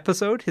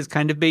episode has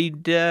kind of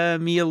made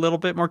me a little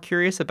bit more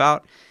curious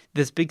about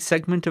this big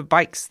segment of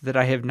bikes that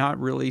I have not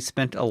really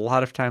spent a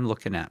lot of time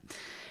looking at.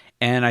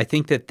 And I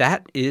think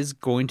that is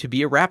going to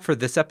be a wrap for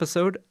this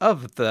episode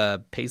of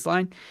the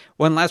Paceline.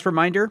 One last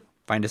reminder,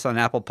 find us on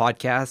Apple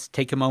Podcasts.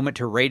 Take a moment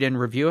to rate and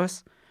review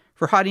us.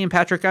 For Hottie and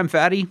Patrick, I'm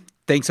Fatty.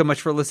 Thanks so much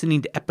for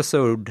listening to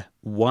episode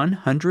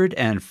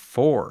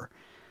 104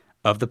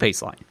 of the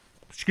Paceline.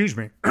 Excuse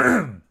me.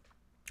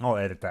 I'll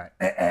edit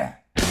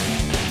that.